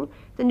whole,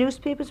 the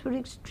newspapers were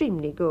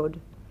extremely good.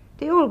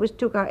 They always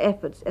took our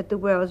efforts at the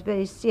Wells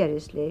very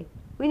seriously.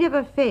 We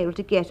never failed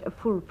to get a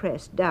full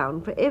press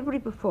down for every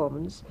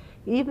performance,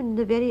 even in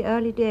the very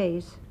early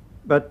days.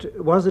 But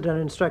was it an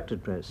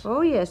instructed press?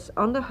 Oh, yes,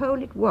 on the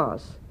whole it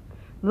was.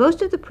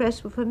 Most of the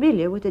press were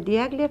familiar with the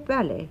Diaghilev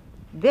Ballet,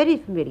 very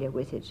familiar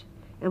with it,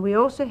 and we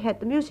also had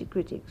the music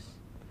critics.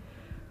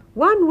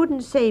 One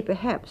wouldn't say,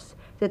 perhaps,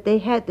 that they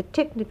had the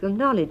technical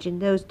knowledge in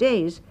those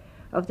days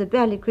of the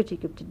ballet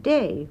critic of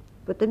today,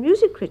 but the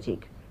music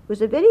critic was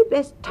the very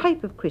best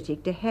type of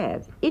critic to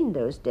have in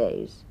those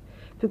days,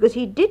 because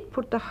he did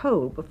put the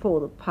whole before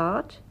the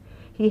part,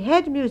 he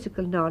had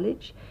musical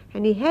knowledge,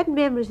 and he had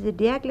memories of the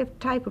Diaghilev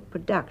type of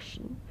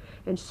production,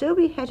 and so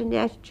he had an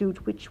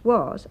attitude which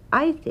was,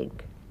 I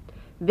think,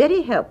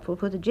 very helpful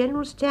for the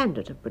general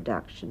standard of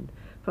production,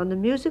 from the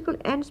musical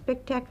and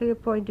spectacular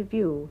point of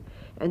view,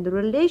 and the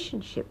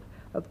relationship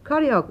of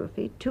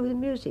choreography to the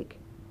music.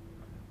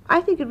 I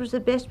think it was the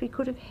best we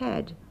could have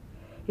had.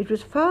 It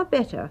was far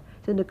better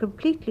than a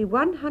completely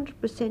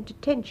 100%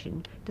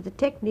 attention to the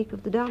technique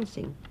of the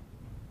dancing.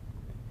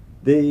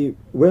 The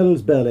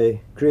Wells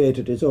Ballet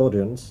created its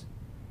audience.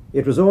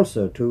 It was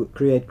also to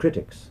create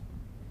critics.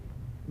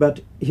 But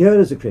here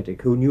is a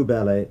critic who knew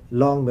ballet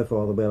long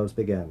before the Wells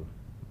began,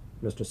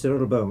 Mr.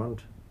 Cyril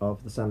Beaumont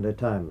of the Sunday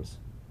Times.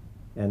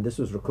 And this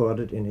was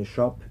recorded in his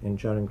shop in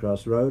Charing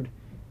Cross Road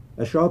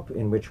a shop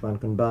in which one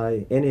can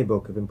buy any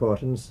book of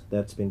importance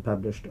that's been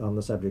published on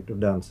the subject of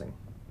dancing.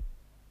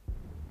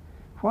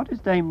 What is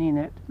Dame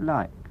Ninette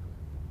like?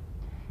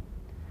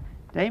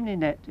 Dame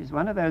Ninette is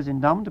one of those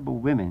indomitable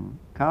women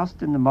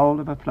cast in the mould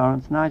of a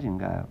Florence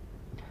Nightingale,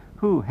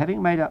 who,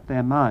 having made up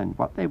their mind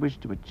what they wish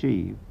to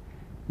achieve,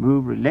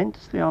 move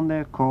relentlessly on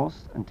their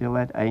course until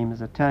that aim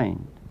is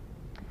attained.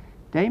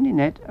 Dame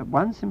Ninette at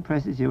once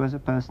impresses you as a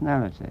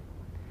personality,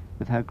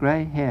 with her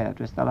grey hair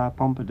dressed à la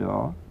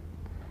Pompadour,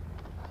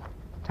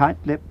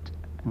 tight-lipped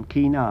and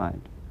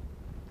keen-eyed.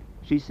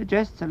 She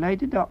suggests a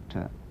lady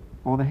doctor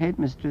or the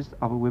headmistress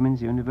of a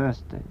women's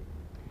university.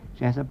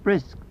 She has a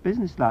brisk,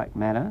 business-like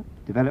manner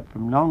developed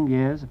from long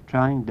years of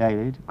trying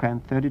daily to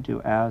cram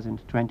 32 hours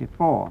into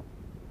 24.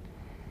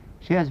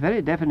 She has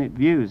very definite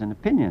views and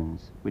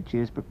opinions, which she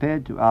is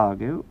prepared to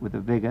argue with a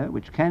vigour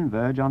which can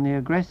verge on the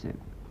aggressive,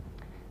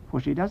 for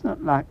she does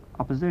not like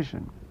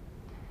opposition.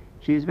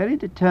 She is very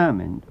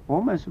determined,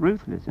 almost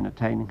ruthless in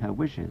attaining her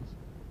wishes.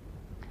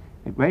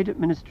 A great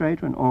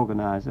administrator and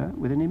organiser,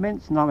 with an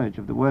immense knowledge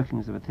of the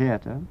workings of a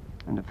theatre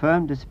and a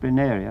firm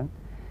disciplinarian,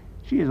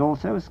 she is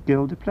also a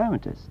skilled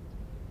diplomatist.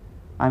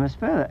 I must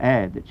further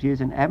add that she is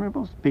an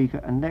admirable speaker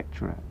and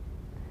lecturer.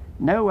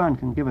 No one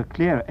can give a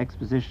clearer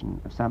exposition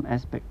of some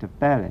aspect of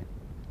ballet.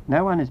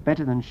 No one is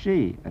better than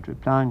she at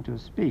replying to a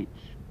speech.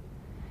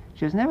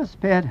 She has never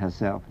spared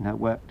herself in her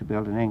work to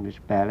build an English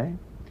ballet,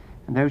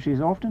 and though she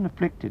is often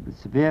afflicted with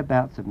severe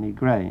bouts of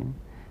migraine,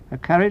 her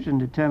courage and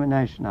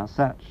determination are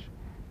such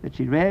that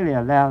she rarely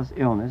allows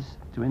illness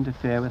to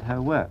interfere with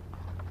her work.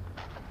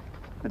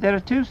 But there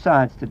are two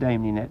sides to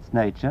Dame Ninette's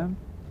nature.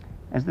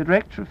 As the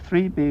director of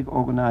 3 big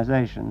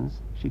organisations,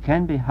 she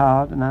can be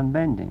hard and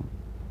unbending.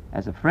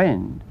 As a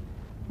friend,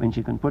 when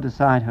she can put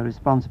aside her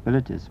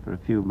responsibilities for a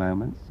few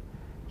moments,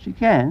 she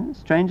can,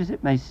 strange as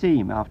it may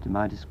seem after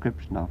my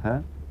description of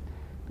her,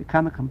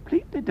 become a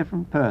completely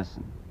different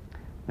person,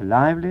 the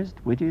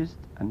liveliest, wittiest,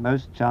 and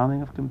most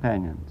charming of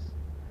companions.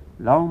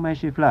 Long may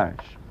she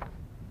flourish.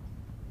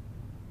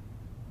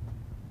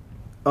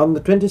 On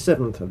the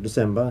 27th of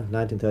December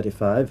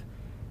 1935,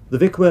 the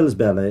Vic Wells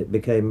Ballet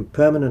became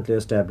permanently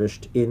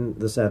established in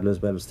the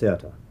Sadler's Wells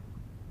Theatre.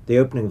 The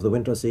opening of the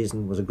winter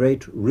season was a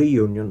great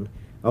reunion,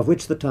 of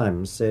which the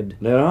Times said,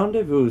 "The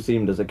rendezvous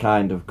seemed as a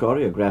kind of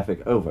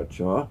choreographic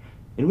overture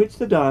in which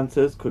the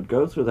dancers could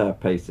go through their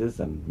paces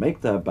and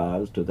make their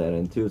bows to their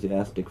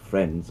enthusiastic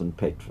friends and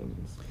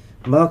patrons."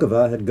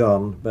 Markova had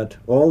gone, but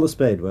all the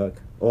spade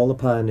work, all the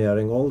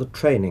pioneering, all the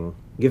training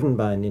given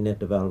by Ninette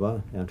De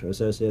Valois and her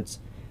associates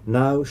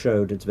now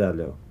showed its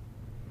value.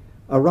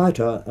 A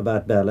writer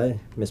about ballet,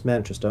 Miss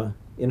Manchester,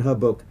 in her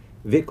book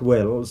Vic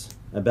Wells,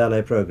 A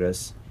Ballet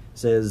Progress,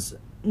 says,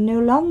 "No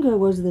longer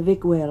was the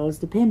Vic Wells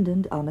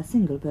dependent on a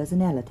single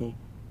personality.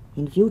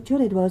 In future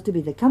it was to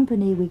be the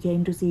company we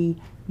came to see,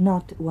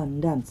 not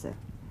one dancer.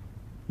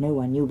 No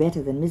one knew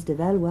better than Miss De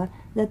Valois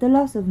that the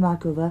loss of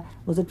Markova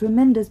was a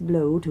tremendous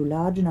blow to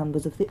large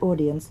numbers of the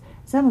audience.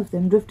 Some of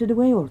them drifted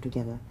away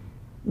altogether.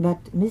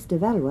 But Miss De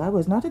Valois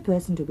was not a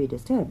person to be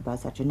disturbed by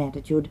such an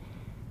attitude.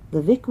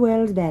 The Vic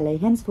Wells Ballet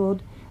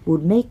henceforth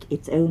would make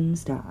its own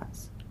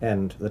stars."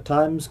 And the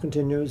Times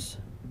continues,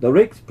 "The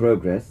Rick's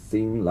Progress,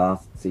 seen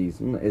last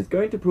season, is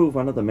going to prove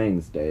one of the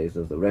mainstays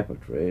of the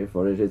repertory,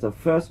 for it is a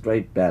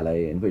first-rate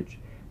ballet in which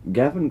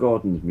Gavin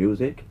Gordon's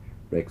music,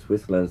 Rex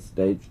Whistler's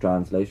stage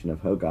translation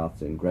of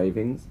Hogarth's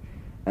engravings,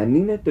 and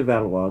Ninette De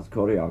Valois'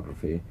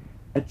 choreography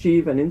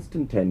achieve an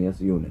instantaneous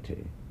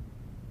unity.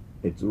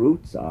 Its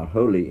roots are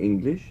wholly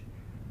English,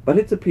 but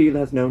its appeal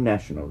has no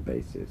national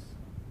basis.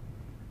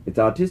 Its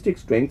artistic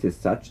strength is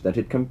such that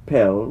it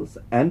compels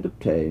and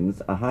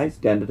obtains a high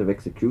standard of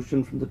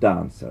execution from the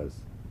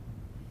dancers.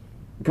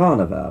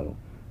 Carnival,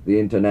 the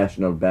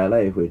international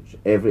ballet which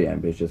every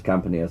ambitious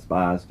company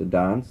aspires to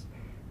dance,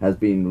 has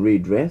been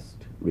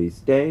redressed,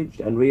 restaged,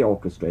 and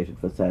reorchestrated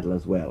for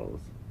Sadler's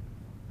Wells.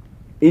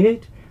 In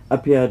it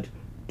appeared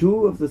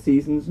 2 of the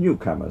season's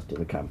newcomers to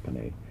the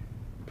company,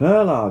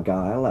 Pearl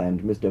Argyle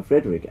and Mr.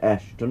 Frederick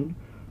Ashton,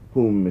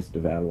 whom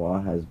Mr.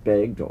 Valois has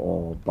begged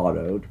or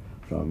borrowed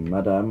from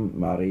Madame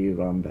Marie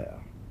Rambert."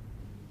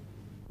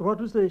 What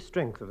was the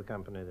strength of the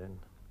company then?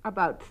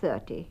 About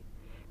 30.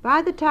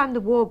 By the time the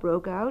war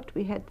broke out,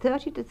 we had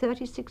 30 to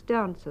 36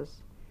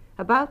 dancers,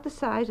 about the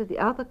size of the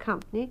other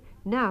company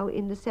now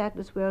in the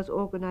Sadler's Wells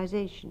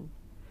organization.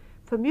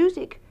 For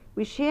music,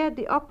 we shared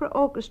the opera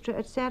orchestra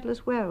at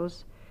Sadler's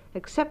Wells,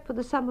 except for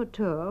the summer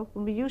tour,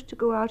 when we used to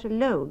go out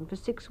alone for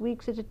 6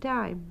 weeks at a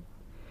time.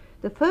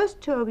 The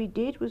first tour we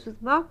did was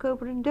with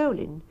Markova and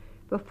Dolin,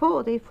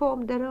 before they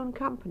formed their own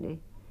company.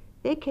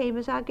 They came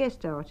as our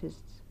guest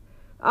artists.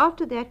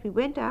 After that we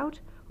went out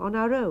on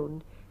our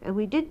own, and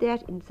we did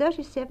that in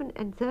 37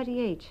 and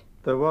 38.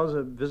 There was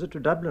a visit to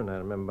Dublin, I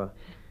remember.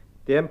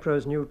 The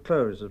Emperor's New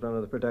Clothes was one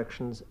of the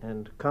productions,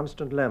 and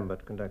Constant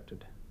Lambert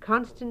conducted.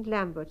 Constant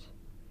Lambert.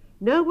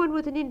 No one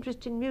with an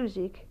interest in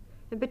music,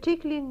 and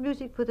particularly in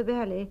music for the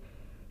ballet,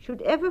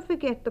 should ever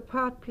forget the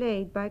part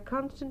played by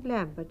Constant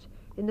Lambert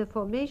in the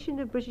formation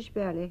of British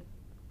ballet.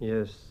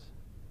 Yes,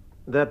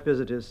 that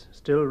visit is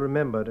still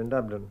remembered in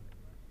Dublin.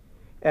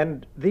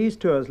 And these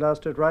tours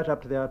lasted right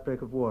up to the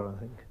outbreak of war, I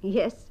think.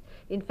 Yes.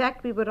 In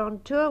fact, we were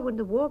on tour when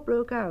the war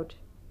broke out.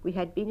 We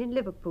had been in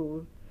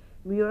Liverpool.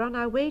 We were on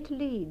our way to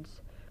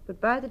Leeds,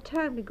 but by the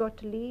time we got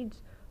to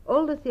Leeds,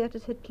 all the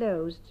theatres had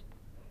closed.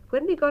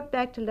 When we got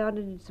back to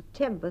London in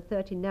September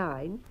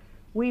 1939,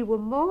 we were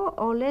more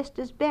or less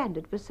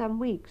disbanded for some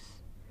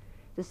weeks.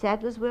 The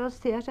Sadler's Wells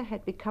Theatre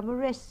had become a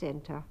rest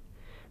centre,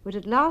 but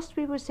at last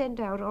we were sent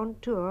out on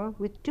tour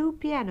with 2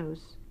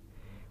 pianos.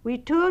 We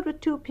toured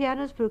with 2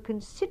 pianos for a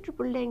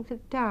considerable length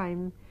of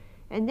time,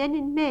 and then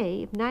in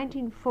May of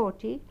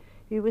 1940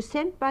 we were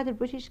sent by the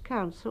British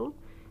Council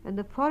and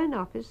the Foreign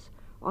Office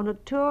on a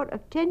tour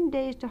of 10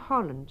 days to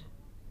Holland.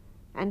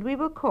 And we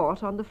were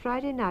caught on the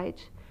Friday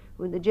night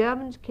when the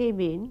Germans came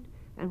in,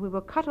 and we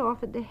were cut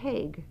off at The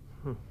Hague.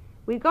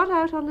 We got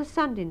out on the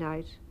Sunday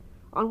night,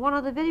 on one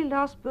of the very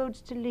last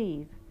boats to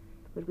leave,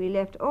 but we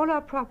left all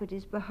our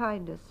properties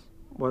behind us.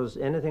 Was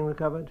anything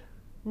recovered?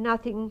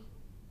 Nothing,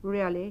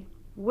 really.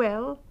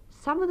 Well,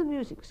 some of the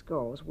music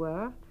scores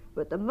were,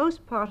 but the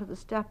most part of the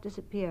stuff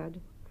disappeared.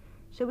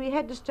 So we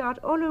had to start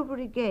all over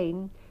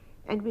again,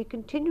 and we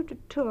continued to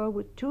tour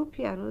with 2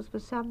 pianos for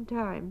some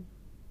time.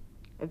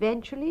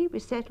 Eventually we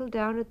settled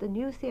down at the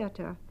new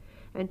theatre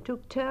and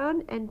took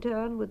turn and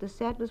turn with the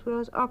Sadler's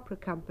Wells Opera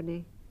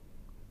Company.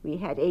 We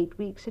had 8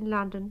 weeks in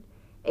London,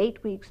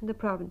 8 weeks in the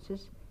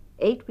provinces,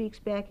 8 weeks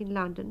back in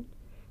London,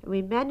 and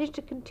we managed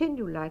to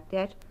continue like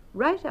that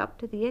right up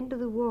to the end of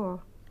the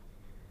war.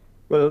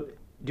 Well,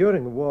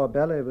 during the war,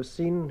 ballet was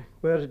seen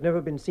where it had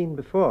never been seen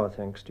before,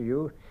 thanks to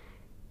you,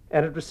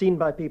 and it was seen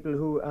by people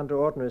who, under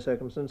ordinary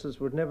circumstances,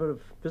 would never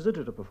have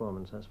visited a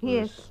performance, I suppose.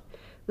 Yes,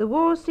 the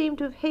war seemed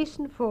to have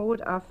hastened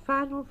forward our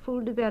final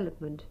full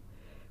development.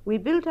 We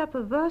built up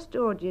a vast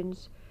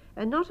audience,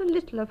 and not a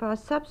little of our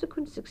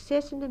subsequent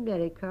success in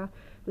America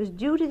was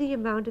due to the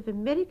amount of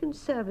American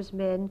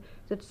servicemen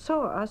that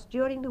saw us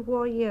during the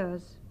war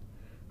years.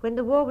 When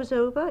the war was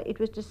over, it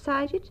was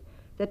decided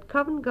that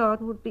Covent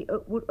Garden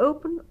would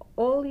open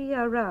all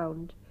year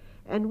round,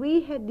 and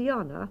we had the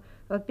honour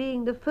of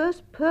being the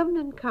first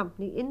permanent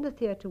company in the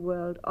theatre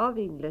world of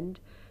England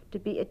to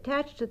be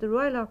attached to the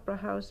Royal Opera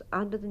House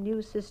under the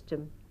new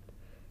system.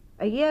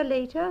 A year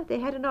later they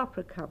had an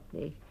opera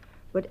company,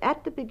 but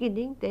at the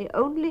beginning they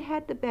only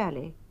had the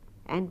ballet,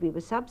 and we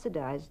were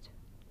subsidised.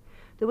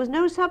 There was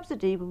no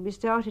subsidy when we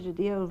started at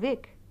the Old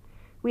Vic.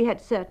 We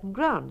had certain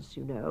grants,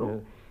 you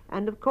know,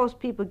 and of course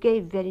people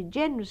gave very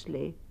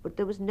generously, but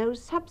there was no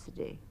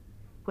subsidy.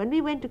 When we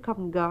went to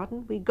Covent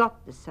Garden, we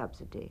got the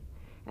subsidy,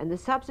 and the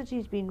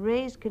subsidy's been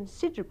raised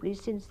considerably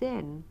since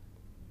then.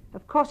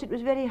 Of course, it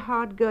was very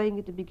hard going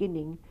at the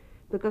beginning,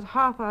 because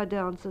half our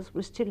dancers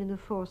were still in the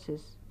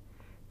forces.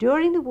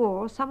 During the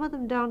war, some of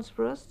them danced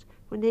for us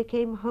when they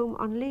came home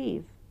on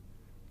leave.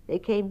 They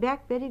came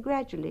back very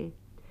gradually,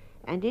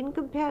 and in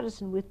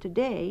comparison with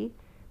today,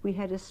 we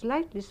had a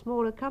slightly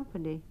smaller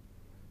company.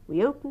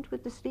 We opened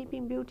with the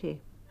Sleeping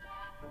Beauty.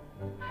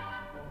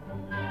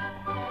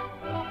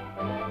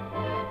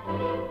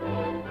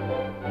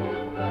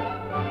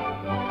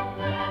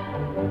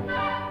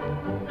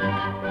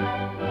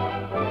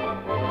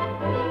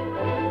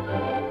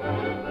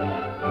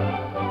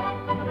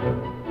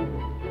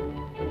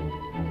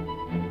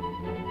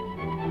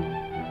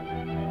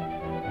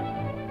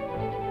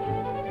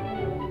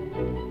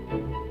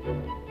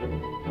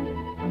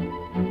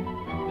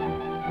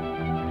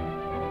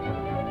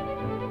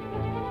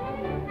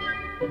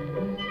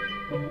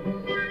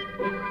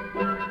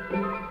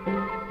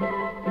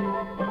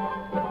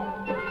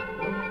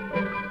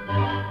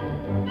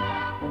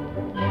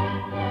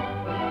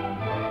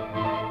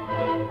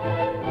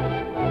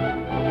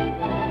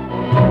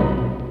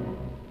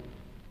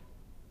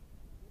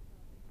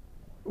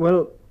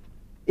 Well,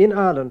 in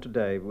Ireland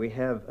today we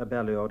have a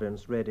ballet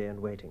audience ready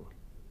and waiting.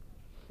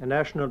 A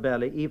national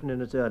ballet, even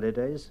in its early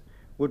days,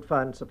 would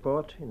find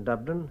support in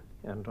Dublin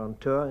and on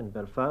tour in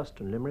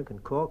Belfast and Limerick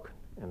and Cork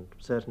and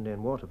certainly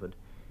in Waterford.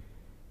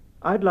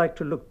 I'd like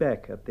to look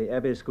back at the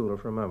Abbey School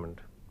for a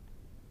moment.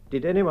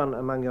 Did anyone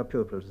among your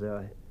pupils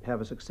there have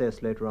a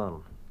success later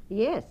on?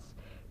 Yes,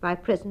 my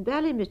present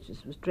ballet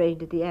mistress was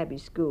trained at the Abbey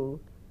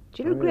School.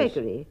 Jill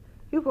Gregory,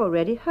 you've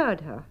already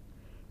heard her.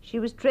 She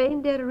was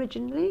trained there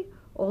originally,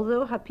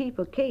 although her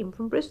people came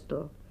from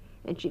Bristol,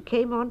 and she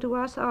came on to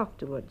us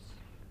afterwards.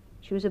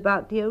 She was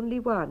about the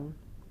only one.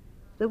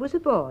 There was a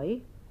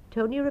boy,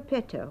 Tony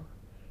Repetto.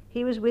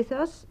 He was with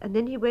us, and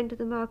then he went to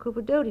the Marco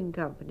Bodolin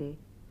Company.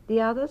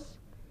 The others,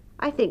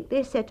 I think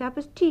they set up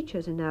as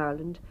teachers in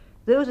Ireland,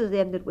 those of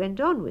them that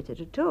went on with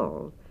it at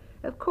all.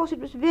 Of course, it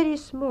was very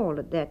small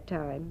at that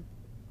time.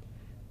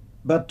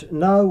 But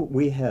now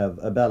we have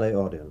a ballet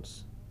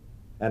audience,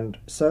 and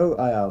so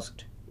I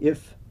asked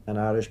if an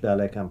Irish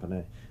ballet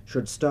company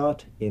should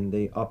start in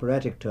the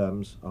operatic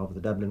terms of the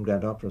Dublin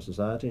Grand Opera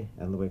Society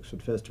and the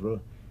Wexford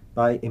Festival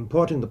by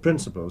importing the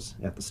principals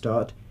at the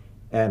start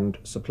and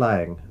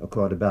supplying a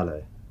corps de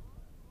ballet.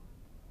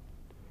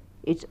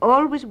 It's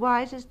always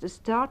wisest to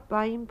start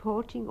by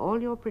importing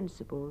all your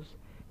principals,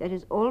 That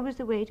is always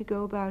the way to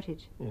go about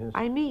it. Yes.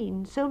 I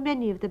mean, so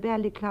many of the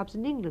ballet clubs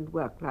in England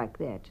work like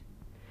that.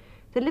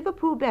 The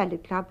Liverpool Ballet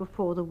Club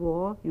before the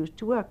war used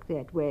to work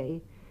that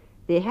way.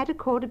 They had a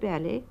corps de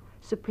ballet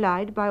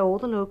supplied by all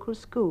the local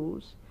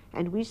schools,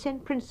 and we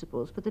sent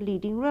principals for the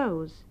leading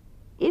rows.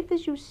 If,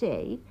 as you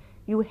say,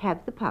 you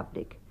have the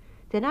public,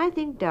 then I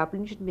think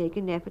Dublin should make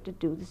an effort to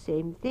do the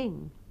same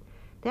thing.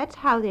 That's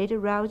how they'd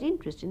arouse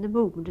interest in the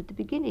movement at the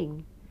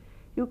beginning.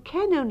 You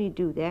can only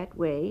do that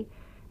way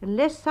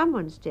unless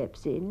someone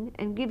steps in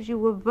and gives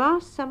you a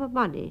vast sum of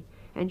money,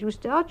 and you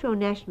start your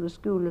National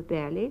School of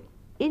Ballet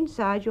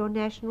inside your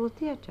National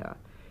Theatre,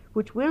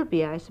 which will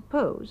be, I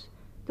suppose,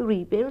 the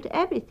rebuilt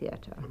Abbey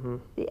Theatre,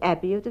 the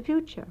Abbey of the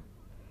future.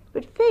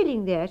 But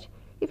failing that,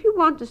 if you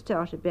want to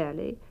start a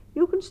ballet,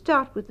 you can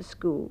start with the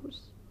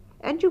schools,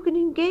 and you can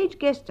engage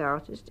guest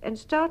artists and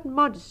start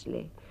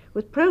modestly,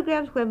 with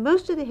programs where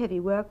most of the heavy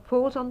work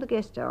falls on the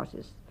guest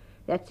artists.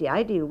 That's the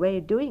ideal way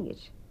of doing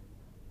it.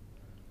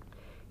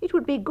 It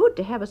would be good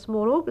to have a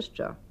small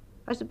orchestra.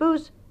 I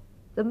suppose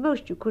the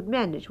most you could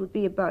manage would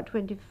be about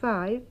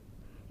 25.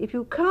 If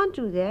you can't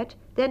do that,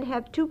 then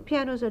have 2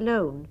 pianos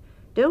alone.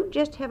 Don't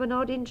just have an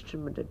odd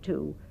instrument or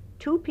two.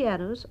 2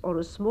 pianos or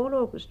a small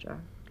orchestra.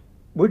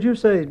 Would you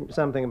say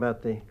something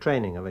about the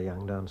training of a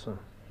young dancer?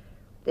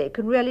 They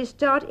can really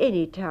start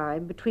any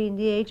time between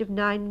the age of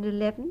 9 and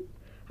 11.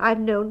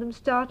 I've known them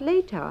start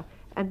later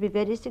and be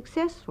very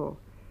successful,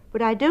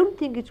 but I don't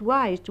think it's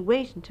wise to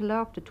wait until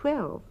after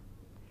 12.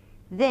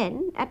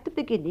 Then, at the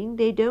beginning,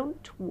 they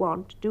don't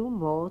want to do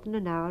more than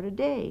an hour a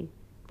day,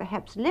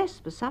 perhaps less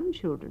for some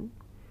children.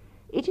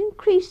 It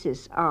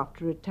increases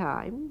after a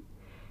time,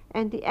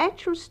 and the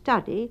actual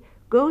study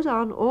goes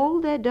on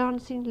all their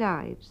dancing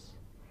lives.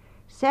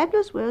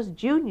 Sadler's Wells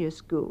Junior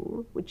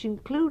School, which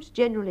includes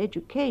general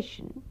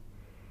education,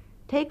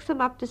 takes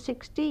them up to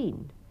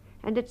 16,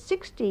 and at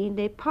 16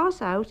 they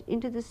pass out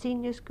into the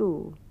senior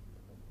school.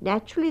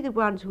 Naturally, the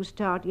ones who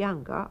start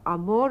younger are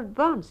more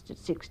advanced at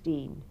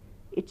 16.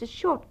 It's a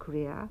short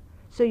career,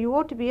 so you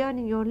ought to be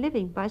earning your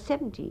living by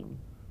 17.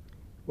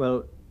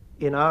 Well,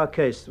 in our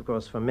case, of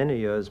course, for many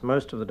years,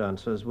 most of the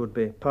dancers would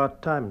be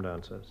part-time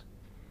dancers.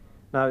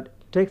 Now,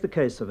 take the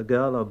case of a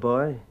girl or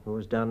boy who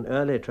has done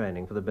early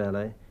training for the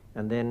ballet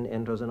and then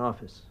enters an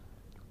office.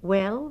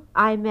 Well,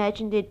 I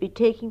imagine they'd be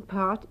taking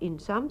part in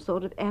some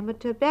sort of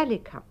amateur ballet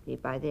company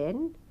by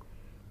then,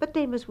 but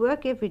they must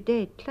work every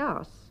day at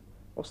class,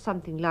 or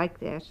something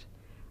like that,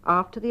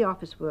 after the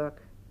office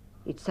work.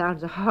 It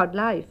sounds a hard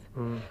life,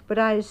 but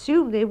I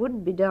assume they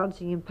wouldn't be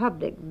dancing in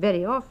public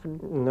very often.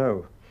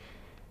 No.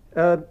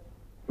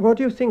 What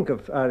do you think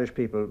of Irish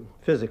people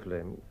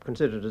physically,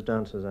 considered as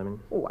dancers, I mean?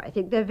 Oh, I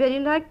think they're very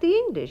like the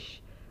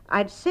English.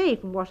 I'd say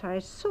from what I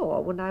saw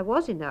when I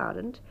was in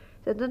Ireland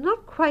that they're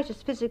not quite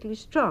as physically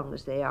strong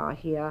as they are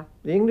here.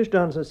 The English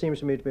dancer seems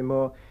to me to be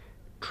more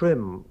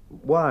trim,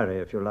 wiry,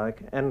 if you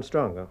like, and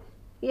stronger.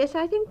 Yes,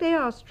 I think they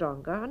are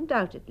stronger,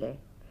 undoubtedly.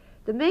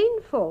 The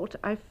main fault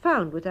I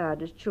found with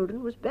Irish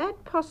children was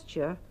bad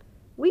posture,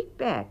 weak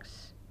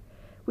backs.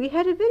 We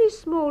had a very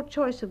small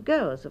choice of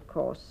girls, of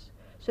course,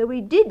 so we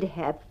did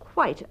have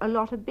quite a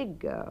lot of big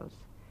girls.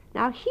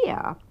 Now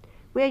here,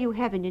 where you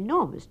have an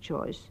enormous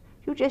choice,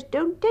 you just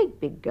don't take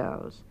big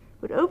girls.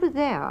 But over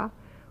there,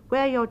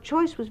 where your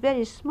choice was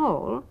very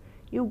small,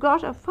 you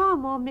got a far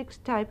more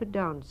mixed type of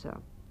dancer.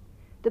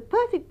 The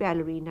perfect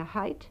ballerina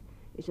height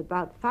is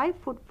about 5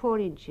 foot 4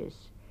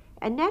 inches,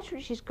 and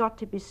naturally she's got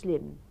to be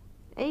slim.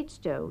 8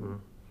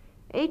 stone.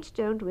 8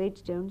 stone to 8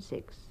 stone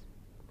 6.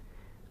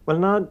 Well,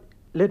 now,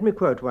 let me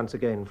quote once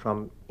again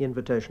from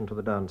Invitation to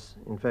the Dance.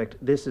 In fact,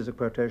 this is a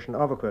quotation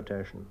of a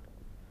quotation.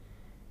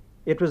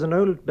 It was an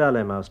old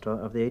ballet master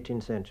of the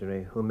 18th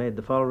century who made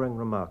the following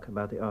remark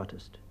about the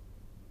artist.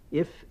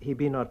 If he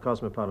be not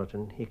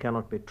cosmopolitan, he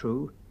cannot be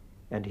true,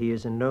 and he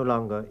is in no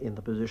longer in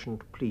the position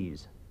to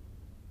please.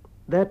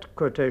 That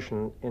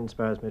quotation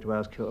inspires me to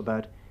ask you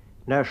about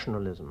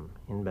nationalism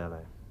in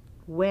ballet.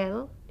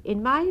 Well,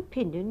 in my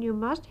opinion, you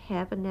must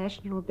have a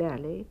national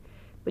ballet,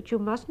 but you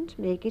mustn't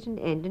make it an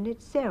end in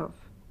itself.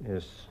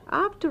 Yes.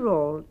 After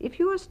all, if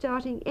you are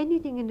starting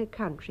anything in a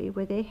country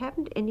where they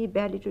haven't any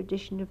ballet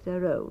tradition of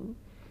their own,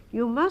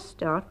 you must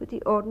start with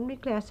the ordinary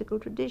classical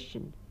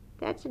tradition.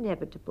 That's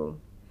inevitable.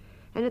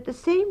 And at the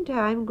same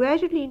time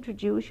gradually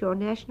introduce your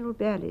national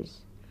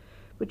ballets.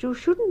 But you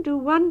shouldn't do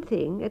one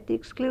thing at the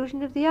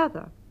exclusion of the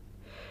other.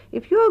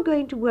 If you're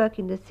going to work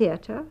in the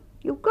theatre,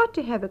 you've got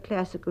to have a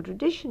classical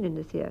tradition in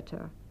the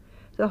theatre.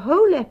 The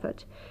whole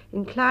effort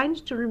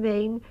inclines to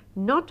remain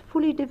not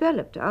fully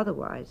developed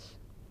otherwise.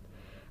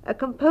 A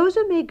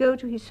composer may go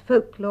to his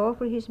folklore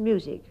for his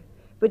music,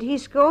 but he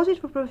scores it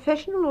for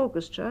professional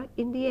orchestra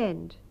in the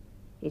end.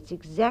 It's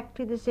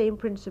exactly the same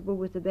principle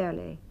with the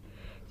ballet.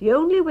 The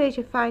only way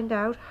to find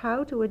out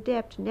how to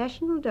adapt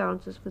national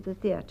dances for the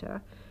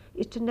theatre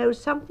is to know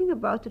something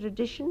about the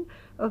tradition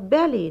of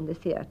ballet in the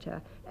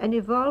theatre and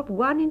evolve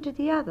one into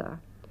the other.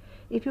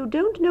 If you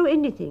don't know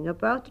anything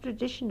about the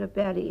tradition of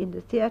ballet in the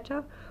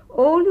theatre,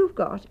 all you've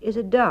got is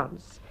a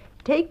dance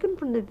taken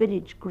from the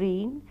village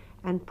green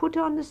and put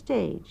on the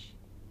stage.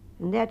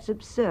 and that's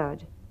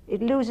absurd.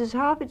 It loses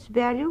half its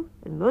value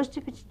and most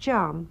of its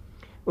charm.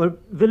 Well,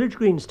 village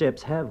green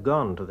steps have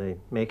gone to the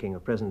making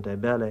of present-day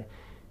ballet.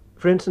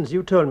 For instance,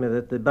 you told me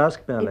that the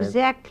Basque ballet...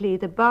 Exactly,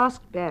 the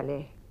Basque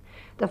ballet.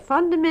 The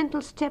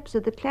fundamental steps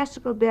of the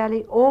classical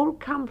ballet all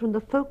come from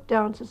the folk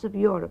dances of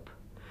Europe.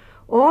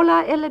 All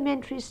our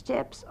elementary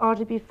steps are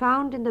to be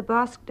found in the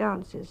Basque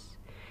dances.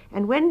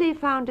 And when they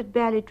founded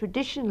ballet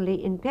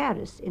traditionally in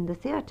Paris, in the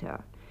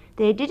theatre,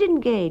 they did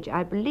engage,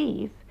 I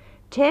believe,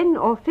 10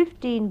 or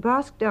 15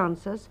 Basque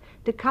dancers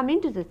to come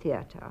into the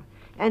theatre,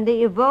 and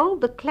they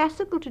evolved the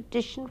classical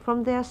tradition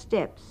from their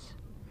steps.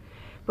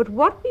 But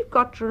what we've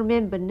got to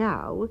remember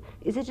now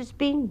is that it's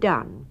been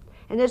done,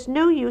 and there's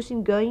no use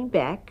in going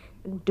back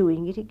and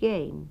doing it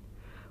again.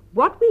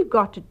 What we've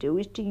got to do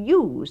is to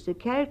use the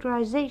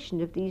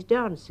characterization of these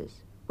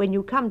dances when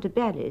you come to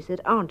ballets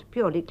that aren't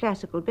purely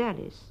classical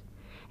ballets.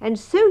 And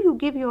so you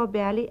give your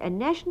ballet a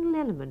national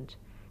element,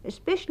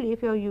 especially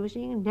if you're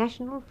using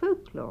national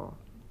folklore.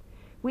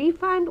 We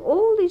find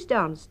all these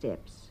dance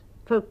steps,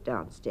 folk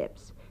dance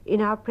steps,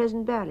 in our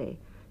present ballet,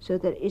 so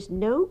there is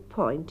no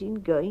point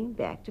in going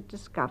back to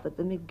discover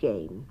them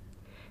again.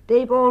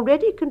 They've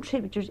already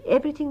contributed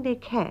everything they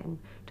can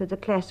to the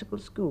classical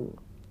school.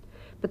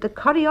 But the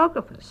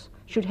choreographers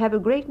should have a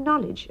great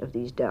knowledge of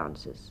these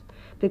dances,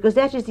 because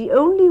that is the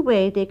only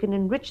way they can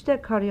enrich their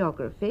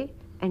choreography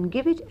and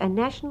give it a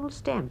national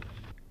stamp.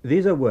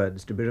 These are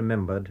words to be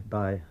remembered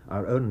by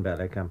our own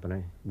ballet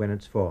company when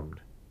it's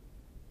formed.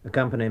 A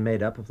company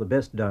made up of the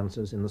best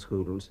dancers in the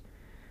schools,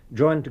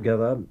 joined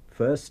together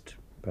first,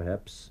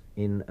 perhaps,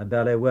 in a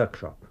ballet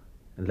workshop,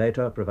 and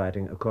later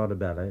providing a corps de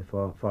ballet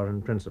for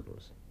foreign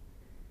principals.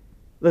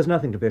 There's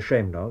nothing to be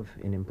ashamed of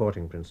in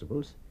importing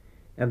principals,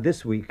 and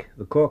this week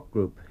the Cork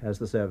group has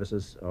the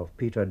services of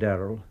Peter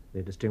Darrell,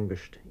 the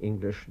distinguished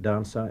English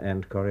dancer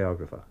and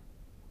choreographer.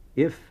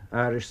 If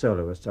Irish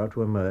soloists are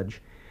to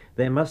emerge,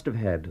 they must have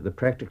had the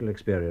practical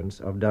experience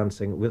of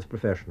dancing with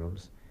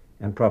professionals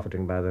and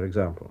profiting by their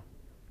example.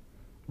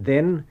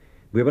 Then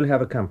we will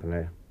have a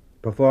company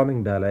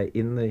performing ballet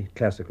in the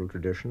classical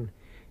tradition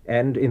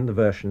and in the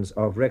versions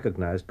of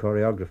recognized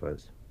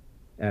choreographers.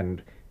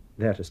 And,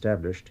 that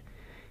established,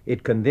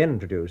 it can then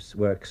produce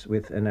works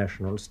with a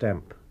national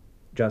stamp,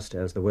 just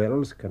as the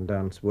Wells can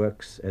dance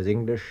works as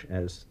English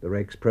as the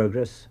Rake's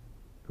Progress,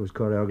 whose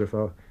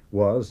choreographer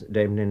was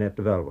Dame Ninette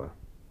De Valois.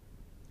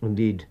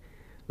 Indeed,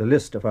 the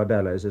list of our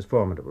ballets is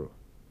formidable.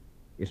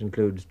 It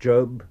includes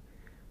Job,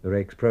 the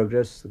Rake's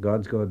Progress, the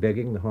Gods Go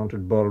A-Begging, the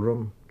Haunted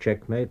Ballroom,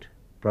 Checkmate,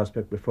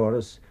 Prospect Before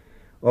Us,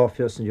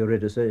 Orpheus and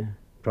Eurydice,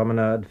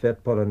 Promenade,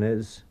 Fête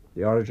Polonaise,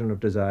 The Origin of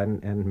Design,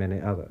 and many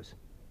others.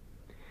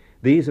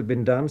 These have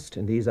been danced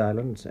in these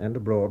islands and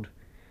abroad,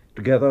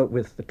 together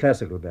with the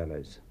classical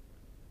ballets,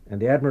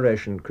 and the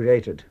admiration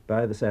created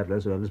by the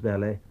Sadler's Wells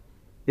Ballet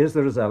is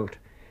the result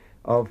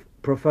of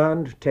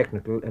profound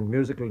technical and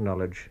musical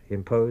knowledge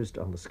imposed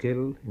on the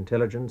skill,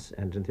 intelligence,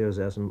 and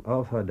enthusiasm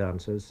of her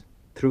dancers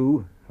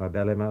through her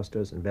ballet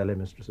masters and ballet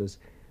mistresses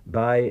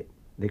by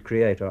the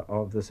creator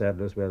of the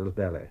Sadler's Wells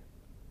Ballet.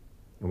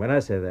 And when I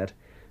say that,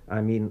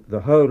 I mean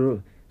the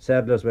whole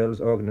Sadler's Wells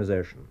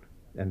organization,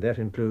 and that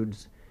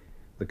includes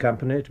the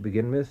company to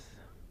begin with.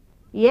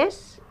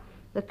 Yes,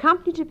 the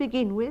company to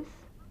begin with,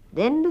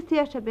 then the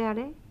theatre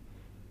ballet,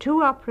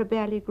 2 opera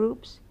ballet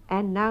groups,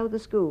 and now the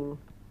school.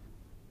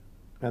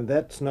 And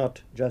that's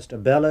not just a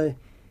ballet,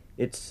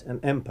 it's an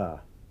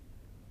empire.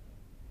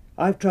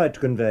 I've tried to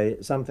convey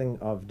something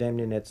of Dame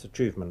Ninette's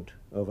achievement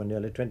over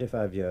nearly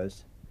 25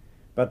 years,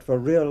 but for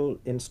real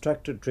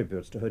instructed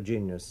tributes to her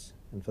genius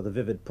and for the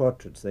vivid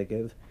portraits they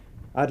give,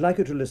 I'd like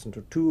you to listen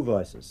to 2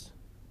 voices.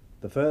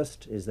 The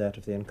first is that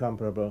of the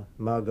incomparable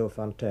Margot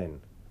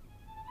Fontaine.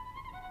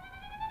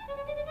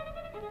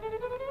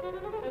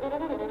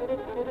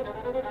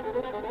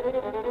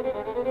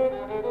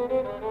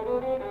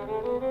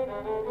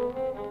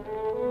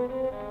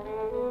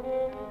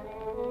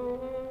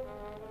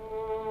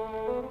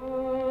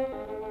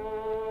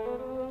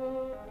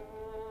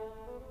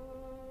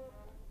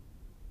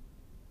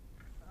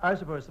 I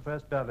suppose the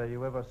first ballet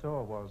you ever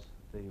saw was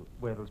the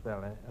Wells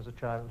Ballet as a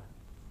child?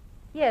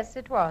 Yes,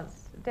 it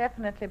was.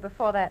 Definitely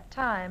before that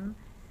time,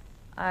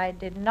 I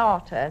did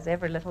not, as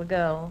every little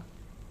girl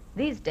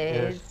these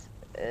days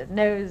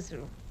knows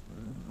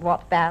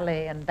what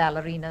ballet and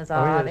ballerinas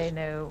are. They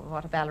know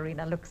what a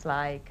ballerina looks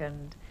like,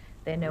 and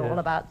they know all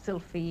about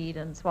Sylphide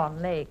and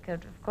Swan Lake.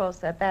 And of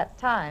course, at that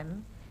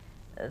time,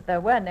 there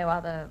were no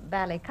other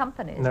ballet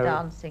companies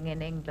dancing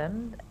in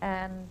England,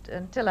 and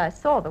until I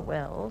saw the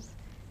Wells,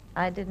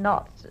 I did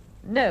not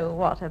know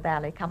what a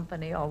ballet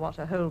company or what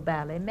a whole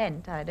ballet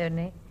meant. I'd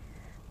only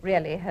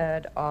really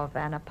heard of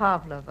Anna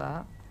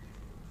Pavlova.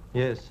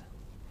 Yes.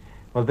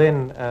 Well,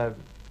 then,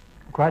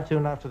 quite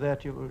soon after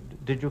that,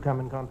 did you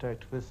come in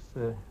contact with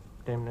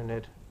Dame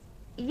Ninette?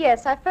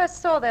 Yes, I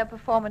first saw their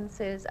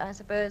performances, I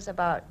suppose,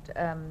 about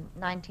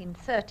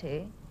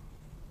 1930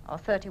 or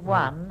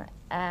 31,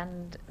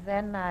 and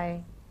then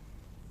I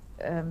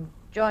not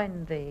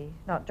joined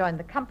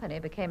the company,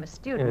 became a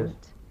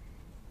student.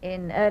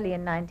 early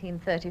in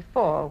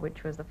 1934,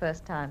 which was the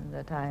first time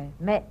that I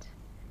met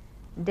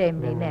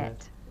Dame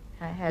Ninette.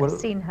 I had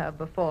seen her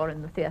before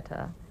in the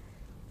theatre.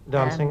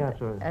 Dancing,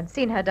 I'd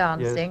seen her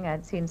dancing. Yes.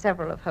 I'd seen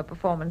several of her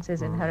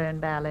performances in her own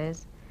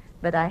ballets,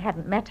 but I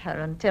hadn't met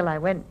her until I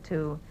went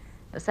to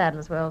the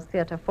Sadler's Wells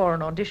Theatre for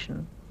an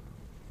audition.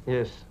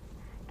 Yes.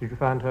 Did you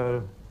find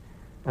her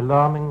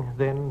alarming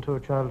then to a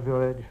child of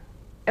your age?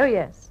 Oh,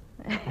 yes.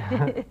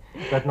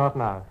 But not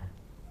now?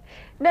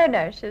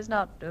 No, she's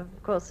not, of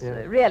course,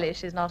 Yes. really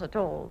she's not at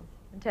all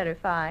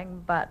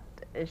terrifying, but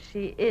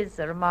she is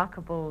a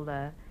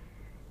remarkable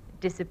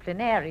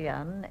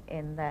disciplinarian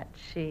in that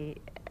she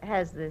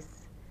has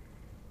this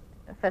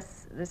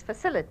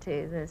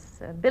facility, this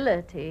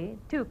ability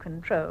to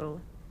control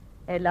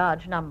a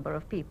large number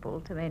of people,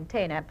 to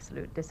maintain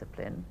absolute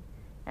discipline.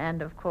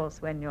 And of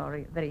course, when you're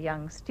a very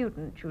young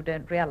student, you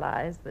don't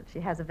realize that she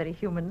has a very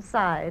human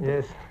side.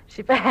 Yes.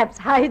 She perhaps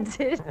hides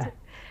it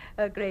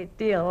a great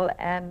deal.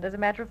 And as a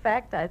matter of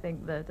fact, I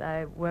think that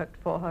I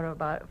worked for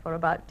her for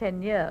about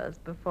 10 years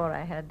before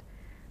I had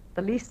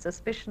the least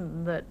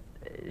suspicion that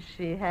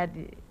she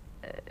had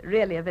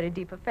really a very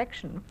deep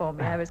affection for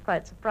me. I was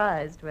quite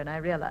surprised when I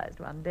realized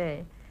one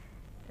day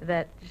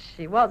that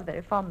she was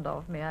very fond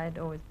of me. I'd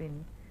always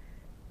been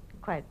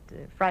quite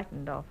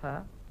frightened of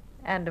her.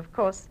 And of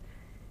course,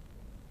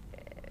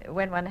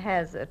 when one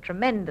has a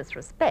tremendous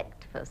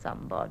respect for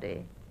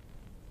somebody,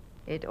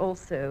 it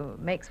also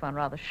makes one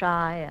rather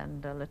shy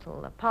and a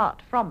little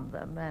apart from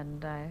them,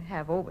 and I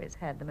have always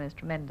had the most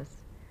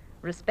tremendous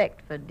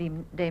respect for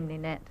Dame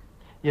Ninette.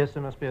 Yes,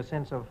 there must be a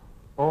sense of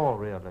awe,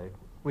 really,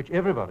 which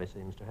everybody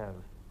seems to have,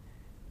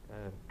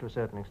 to a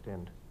certain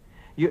extent.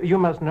 You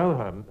must know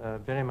her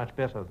very much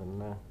better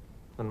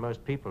than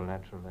most people,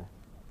 naturally.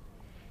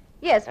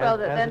 Yes, well,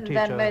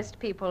 than most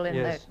people in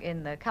yes.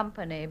 in the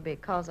company,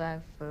 because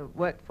I've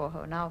worked for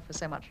her now for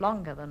so much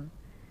longer than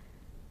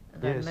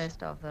yes.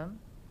 most of them.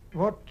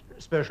 What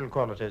special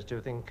qualities do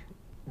you think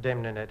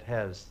Dame Ninette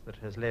has that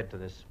has led to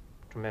this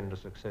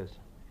tremendous success?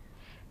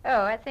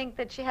 Oh, I think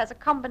that she has a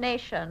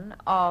combination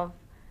of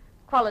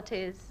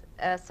qualities,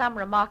 some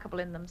remarkable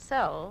in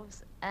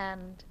themselves,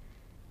 and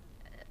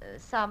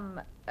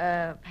some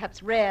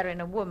perhaps rare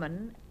in a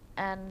woman,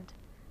 and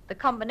the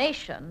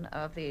combination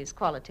of these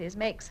qualities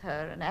makes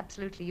her an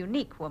absolutely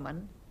unique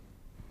woman.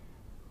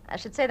 I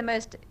should say the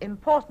most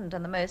important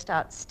and the most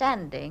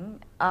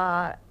outstanding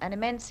are an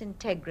immense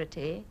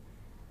integrity,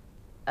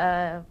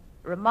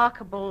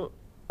 remarkable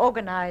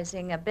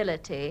organizing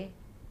ability,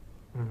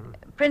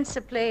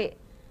 principally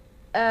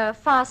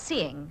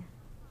far-seeing.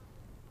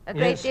 A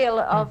great Yes. deal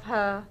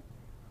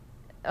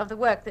of the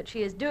work that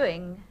she is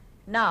doing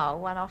now,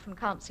 one often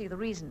can't see the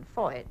reason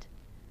for it.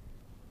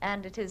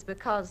 And it is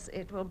because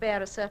it will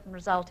bear a certain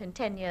result in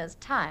 10 years'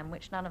 time,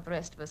 which none of the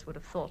rest of us would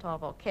have thought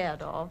of or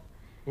cared of.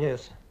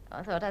 Yes.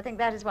 I think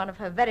that is one of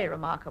her very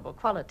remarkable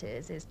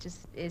qualities,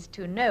 is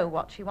to know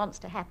what she wants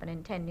to happen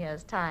in 10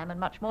 years' time, and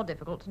much more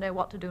difficult to know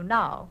what to do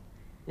now.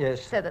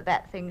 Yes. So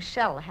that thing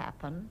shall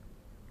happen.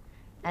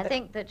 I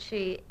think that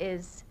she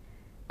is,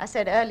 I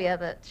said earlier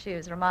that she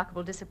was a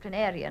remarkable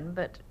disciplinarian,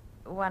 but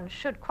one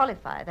should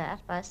qualify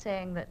that by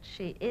saying that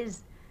she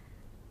is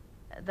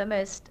the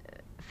most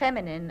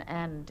feminine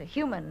and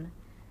human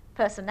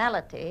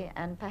personality,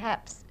 and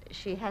perhaps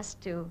she has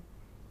to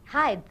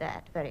hide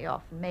that very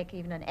often, make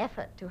even an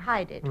effort to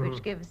hide it,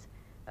 which gives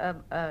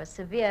a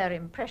severe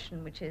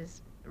impression which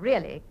is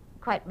really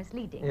quite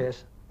misleading.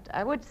 Yes.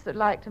 I would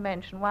like to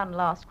mention one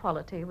last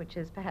quality, which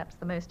is perhaps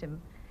the most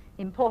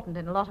important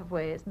in a lot of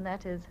ways, and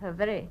that is her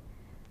very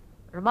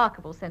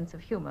remarkable sense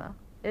of humor.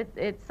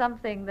 It's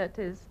something that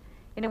is,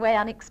 in a way,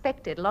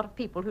 unexpected. A lot of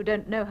people who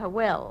don't know her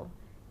well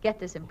get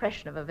this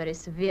impression of a very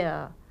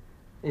severe,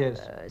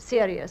 yes.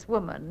 Serious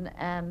woman,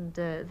 and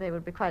they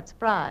would be quite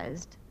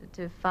surprised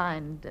to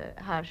find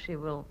how she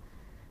will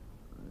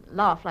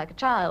laugh like a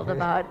child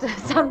about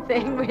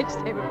something which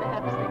they would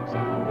perhaps think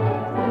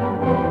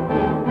she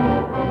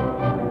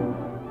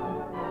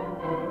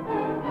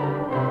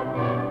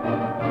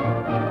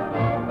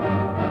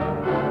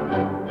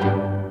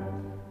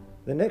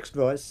The next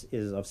voice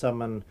is of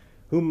someone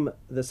whom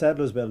the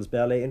Sadler's Wells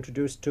Ballet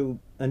introduced to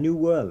a new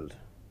world,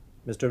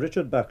 Mr.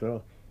 Richard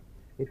Buckle.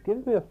 It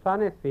gives me a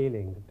funny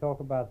feeling to talk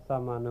about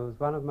someone who's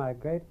one of my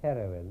great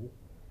heroines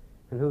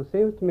and who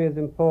seems to me as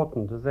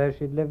important as though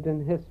she'd lived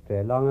in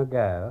history long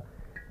ago,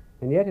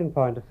 and yet in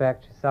point of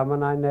fact she's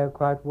someone I know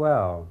quite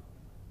well.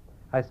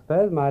 I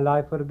suppose my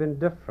life would have been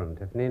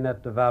different if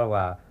Ninette De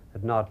Valois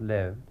had not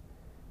lived,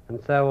 and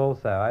so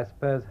also I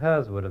suppose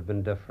hers would have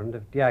been different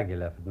if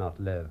Diaghilev had not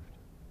lived.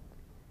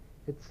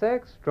 It's so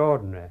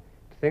extraordinary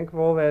to think of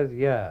all those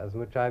years in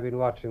which I've been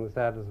watching the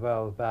Sadler's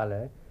Wells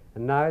Ballet,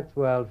 and now it's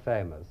world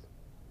famous.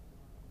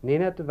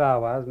 Ninette De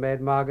Valois has made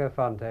Margot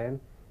Fonteyn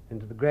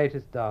into the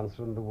greatest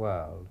dancer in the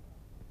world.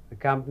 The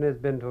company has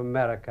been to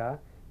America,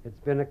 it's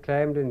been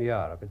acclaimed in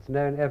Europe, it's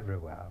known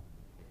everywhere.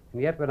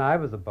 And yet when I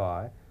was a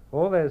boy,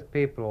 all those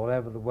people all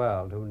over the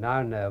world who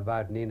now know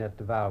about Ninette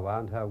De Valois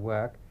and her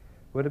work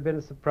would have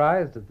been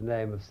surprised at the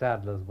name of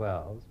Sadler's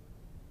Wells.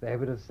 They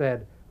would have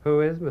said,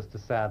 Who is Mr.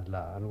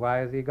 Sadler, and why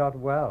has he got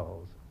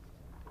Wells?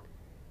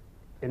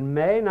 In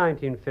May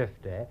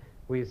 1950,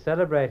 we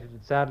celebrated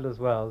at Sadler's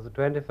Wells the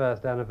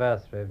 21st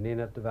anniversary of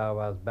Ninette De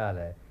Valois'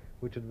 ballet,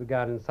 which had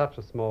begun in such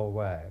a small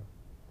way.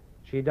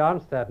 She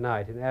danced that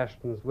night in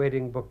Ashton's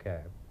Wedding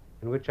Bouquet,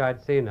 in which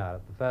I'd seen her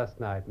the first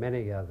night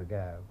many years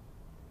ago.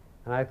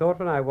 And I thought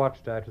when I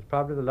watched her it was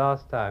probably the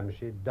last time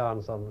she'd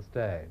dance on the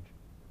stage.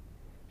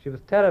 She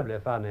was terribly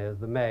funny as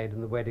the maid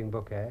in the Wedding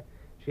Bouquet.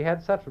 She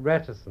had such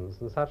reticence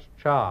and such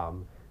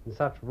charm and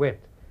such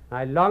wit. And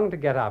I longed to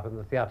get up in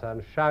the theatre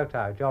and shout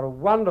out, "You're a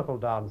wonderful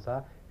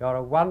dancer, you're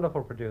a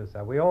wonderful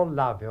producer, we all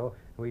love you,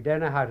 and we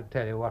don't know how to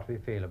tell you what we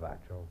feel about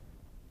you."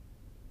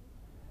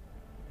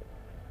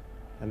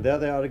 And there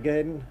they are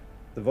again,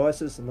 the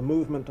voices and the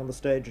movement on the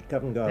stage at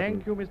Covent Garden.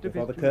 Thank you, Mr.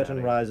 Before the Fitzgerald.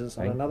 curtain rises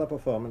on Thank another you.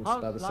 performance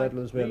House by the lights,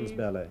 Sadler's Wells please.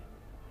 Ballet.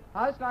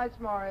 House lights,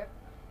 Maury.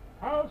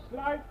 House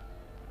lights.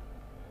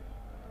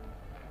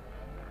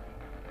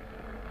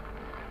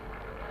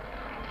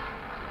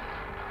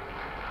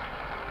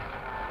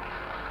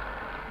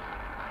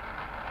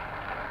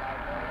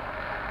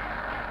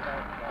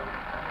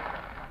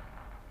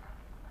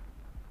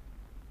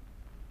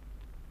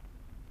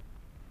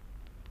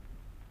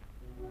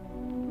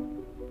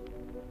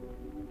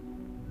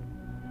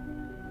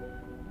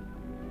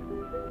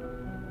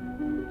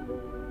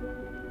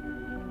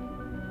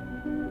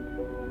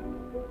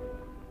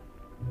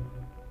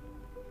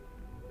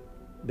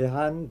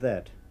 Behind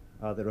that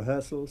are the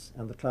rehearsals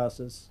and the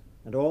classes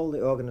and all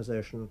the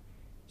organisation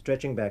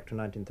stretching back to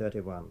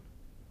 1931.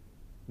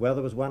 Where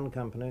there was one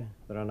company,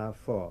 there are now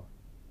four.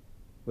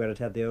 Where it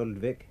had the old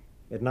Vic,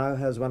 it now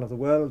has one of the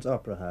world's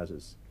opera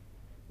houses.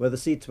 Where the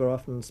seats were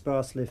often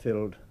sparsely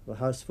filled, the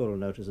houseful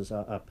notices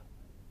are up.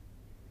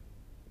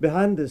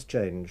 Behind this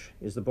change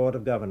is the Board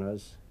of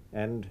Governors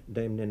and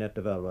Dame Ninette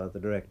De Valois, the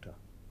director.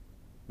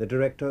 The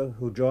director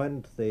who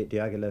joined the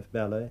Diaghilev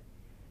Ballet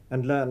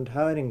and learned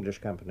how an English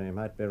company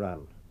might be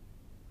run.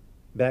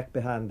 Back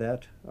behind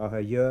that are her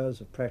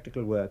years of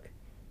practical work,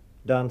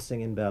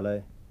 dancing in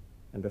ballet,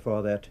 and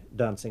before that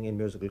dancing in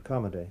musical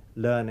comedy,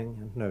 learning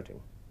and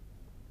noting.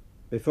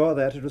 Before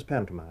that it was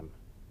pantomime,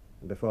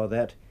 and before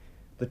that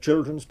the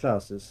children's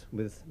classes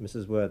with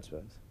Mrs.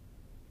 Wordsworth.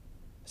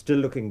 Still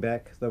looking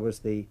back, there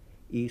was the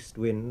east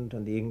wind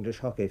and the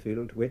English hockey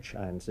field, which,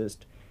 I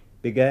insist,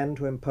 began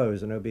to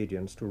impose an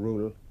obedience to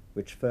rule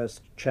which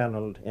first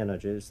channeled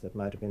energies that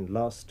might have been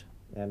lost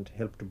and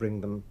helped to bring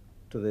them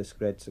to this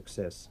great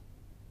success.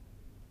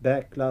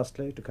 Back,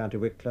 lastly, to County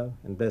Wicklow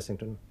and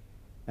Blessington,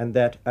 and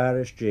that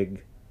Irish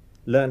jig,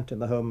 learnt in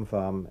the home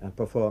farm and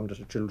performed at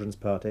a children's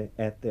party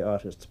at the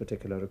artist's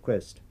particular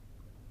request,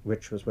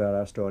 which was where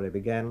our story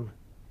began,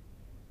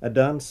 a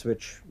dance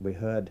which we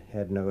heard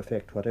had no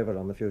effect whatever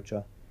on the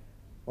future,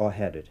 or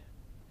had it?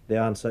 The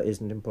answer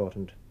isn't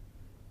important.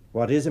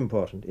 What is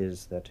important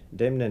is that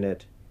Dame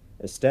Ninette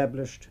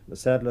established the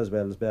Sadler's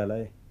Wells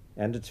Ballet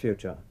and its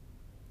future,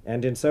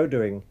 and in so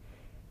doing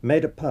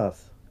made a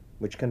path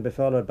which can be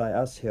followed by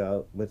us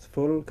here with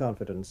full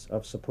confidence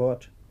of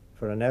support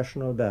for a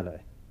national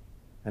ballet,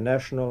 a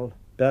national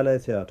ballet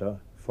theatre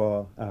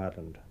for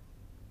Ireland.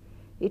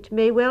 It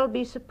may well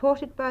be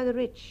supported by the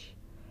rich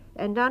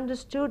and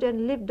understood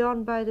and lived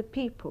on by the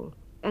people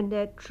and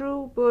their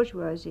true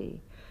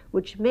bourgeoisie,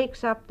 which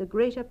makes up the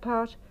greater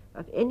part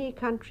of any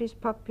country's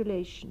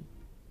population.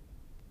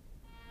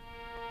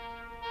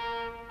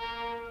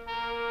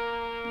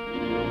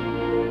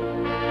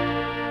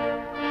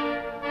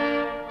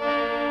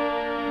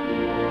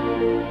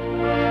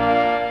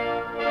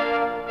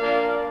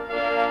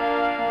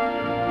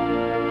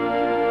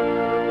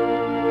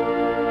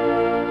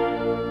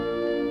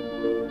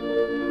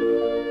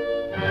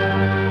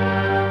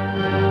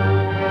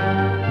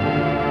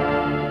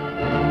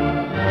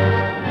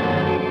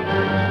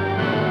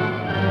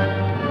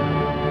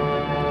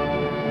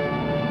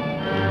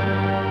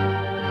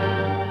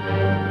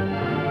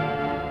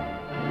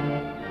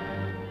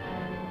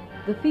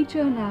 The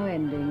feature now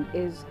ending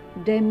is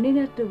Dame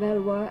Ninette De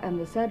Valois and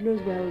the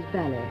Sadler's Wells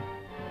Ballet.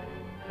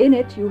 In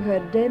it you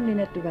heard Dame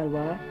Ninette De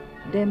Valois,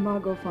 Dame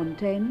Margot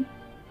Fontaine,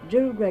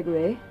 Jill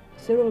Gregory,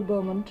 Cyril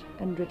Beaumont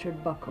and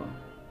Richard Buckle.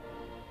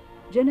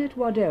 Jeanette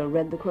Waddell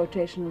read the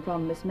quotation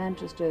from Miss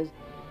Manchester's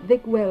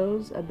Vic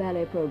Wells, A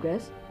Ballet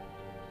Progress.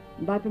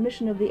 By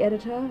permission of the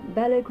editor,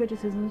 ballet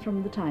criticisms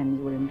from the Times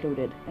were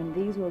included, and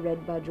these were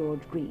read by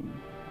George Green.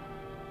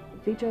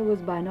 The feature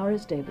was by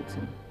Norris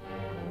Davidson.